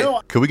I'm gonna say.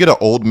 Could we get an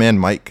old man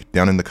Mike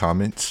down in the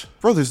comments,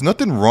 bro? There's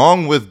nothing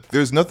wrong with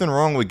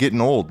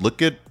getting old.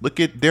 Look at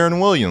Darren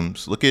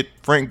Williams. Look at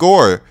Frank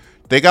Gore.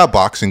 They got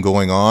boxing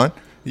going on.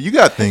 You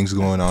got things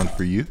going on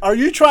for you. Are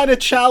you trying to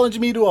challenge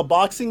me to a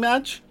boxing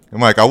match?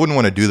 Mike, I wouldn't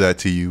want to do that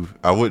to you.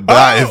 I would,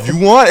 but if you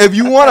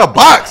want a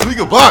box, we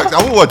can box. I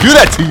wouldn't want to do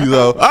that to you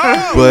though.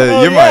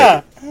 But you're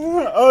Mike.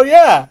 Oh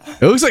yeah.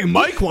 It looks like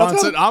Mike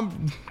wants it.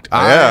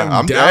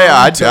 I'd be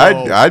down.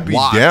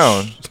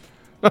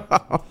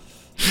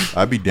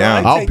 I'd be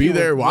down. I'll be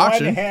there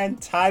watching. One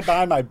hand tied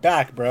behind my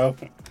back, bro.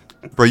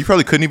 Bro, you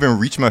probably couldn't even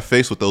reach my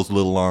face with those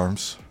little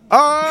arms.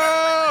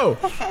 Oh!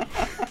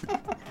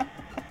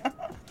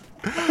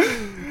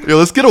 Yo,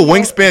 let's get a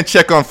wingspan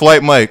check on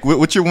Flight Mike.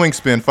 What's your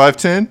wingspan?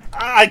 5'10"?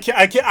 I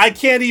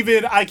can't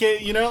even.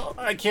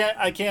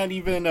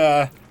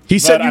 He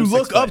said you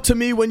look up to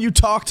me when you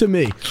talk to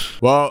me.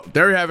 Well,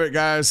 there you have it,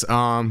 guys.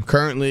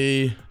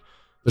 Currently,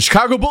 the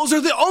Chicago Bulls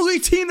are the only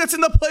team that's in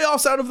the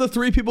playoffs out of the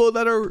 3 people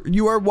that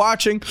you are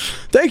watching.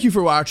 Thank you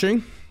for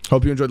watching.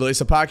 Hope you enjoyed the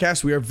Lace Up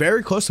Podcast. We are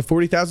very close to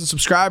 40,000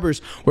 subscribers,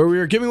 where we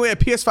are giving away a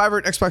PS5 or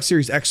an Xbox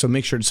Series X, so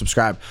make sure to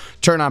subscribe.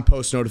 Turn on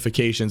post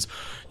notifications.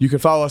 You can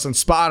follow us on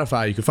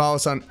Spotify. You can follow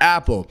us on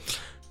Apple.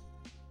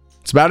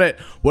 That's about it.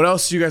 What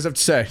else do you guys have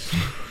to say?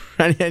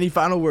 Any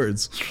final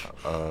words?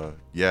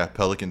 Yeah,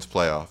 Pelicans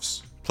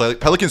playoffs.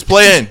 Pelicans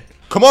play in.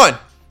 Come on.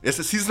 It's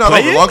the season's not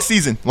over. Long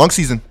season.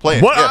 Play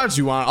in. What odds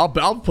you want?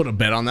 I'll put a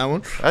bet on that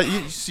one.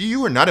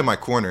 You are not in my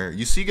corner.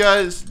 You see,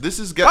 guys, this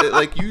is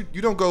like you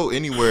don't go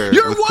anywhere.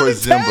 You're with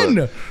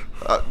 1-10.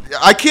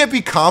 I can't be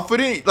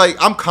confident. Like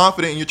I'm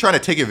confident, and you're trying to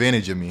take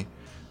advantage of me.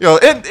 Yo,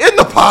 in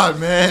the pod,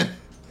 man.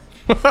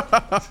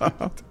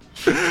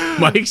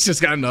 Mike's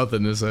just got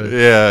nothing to say.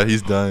 Yeah,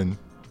 he's done.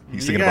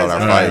 He's thinking about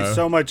our fight.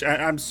 So much.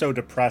 I'm so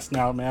depressed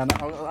now, man.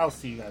 I'll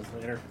see you guys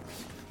later.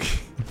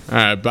 All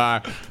right,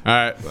 bye. All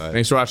right,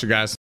 thanks for watching,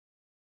 guys.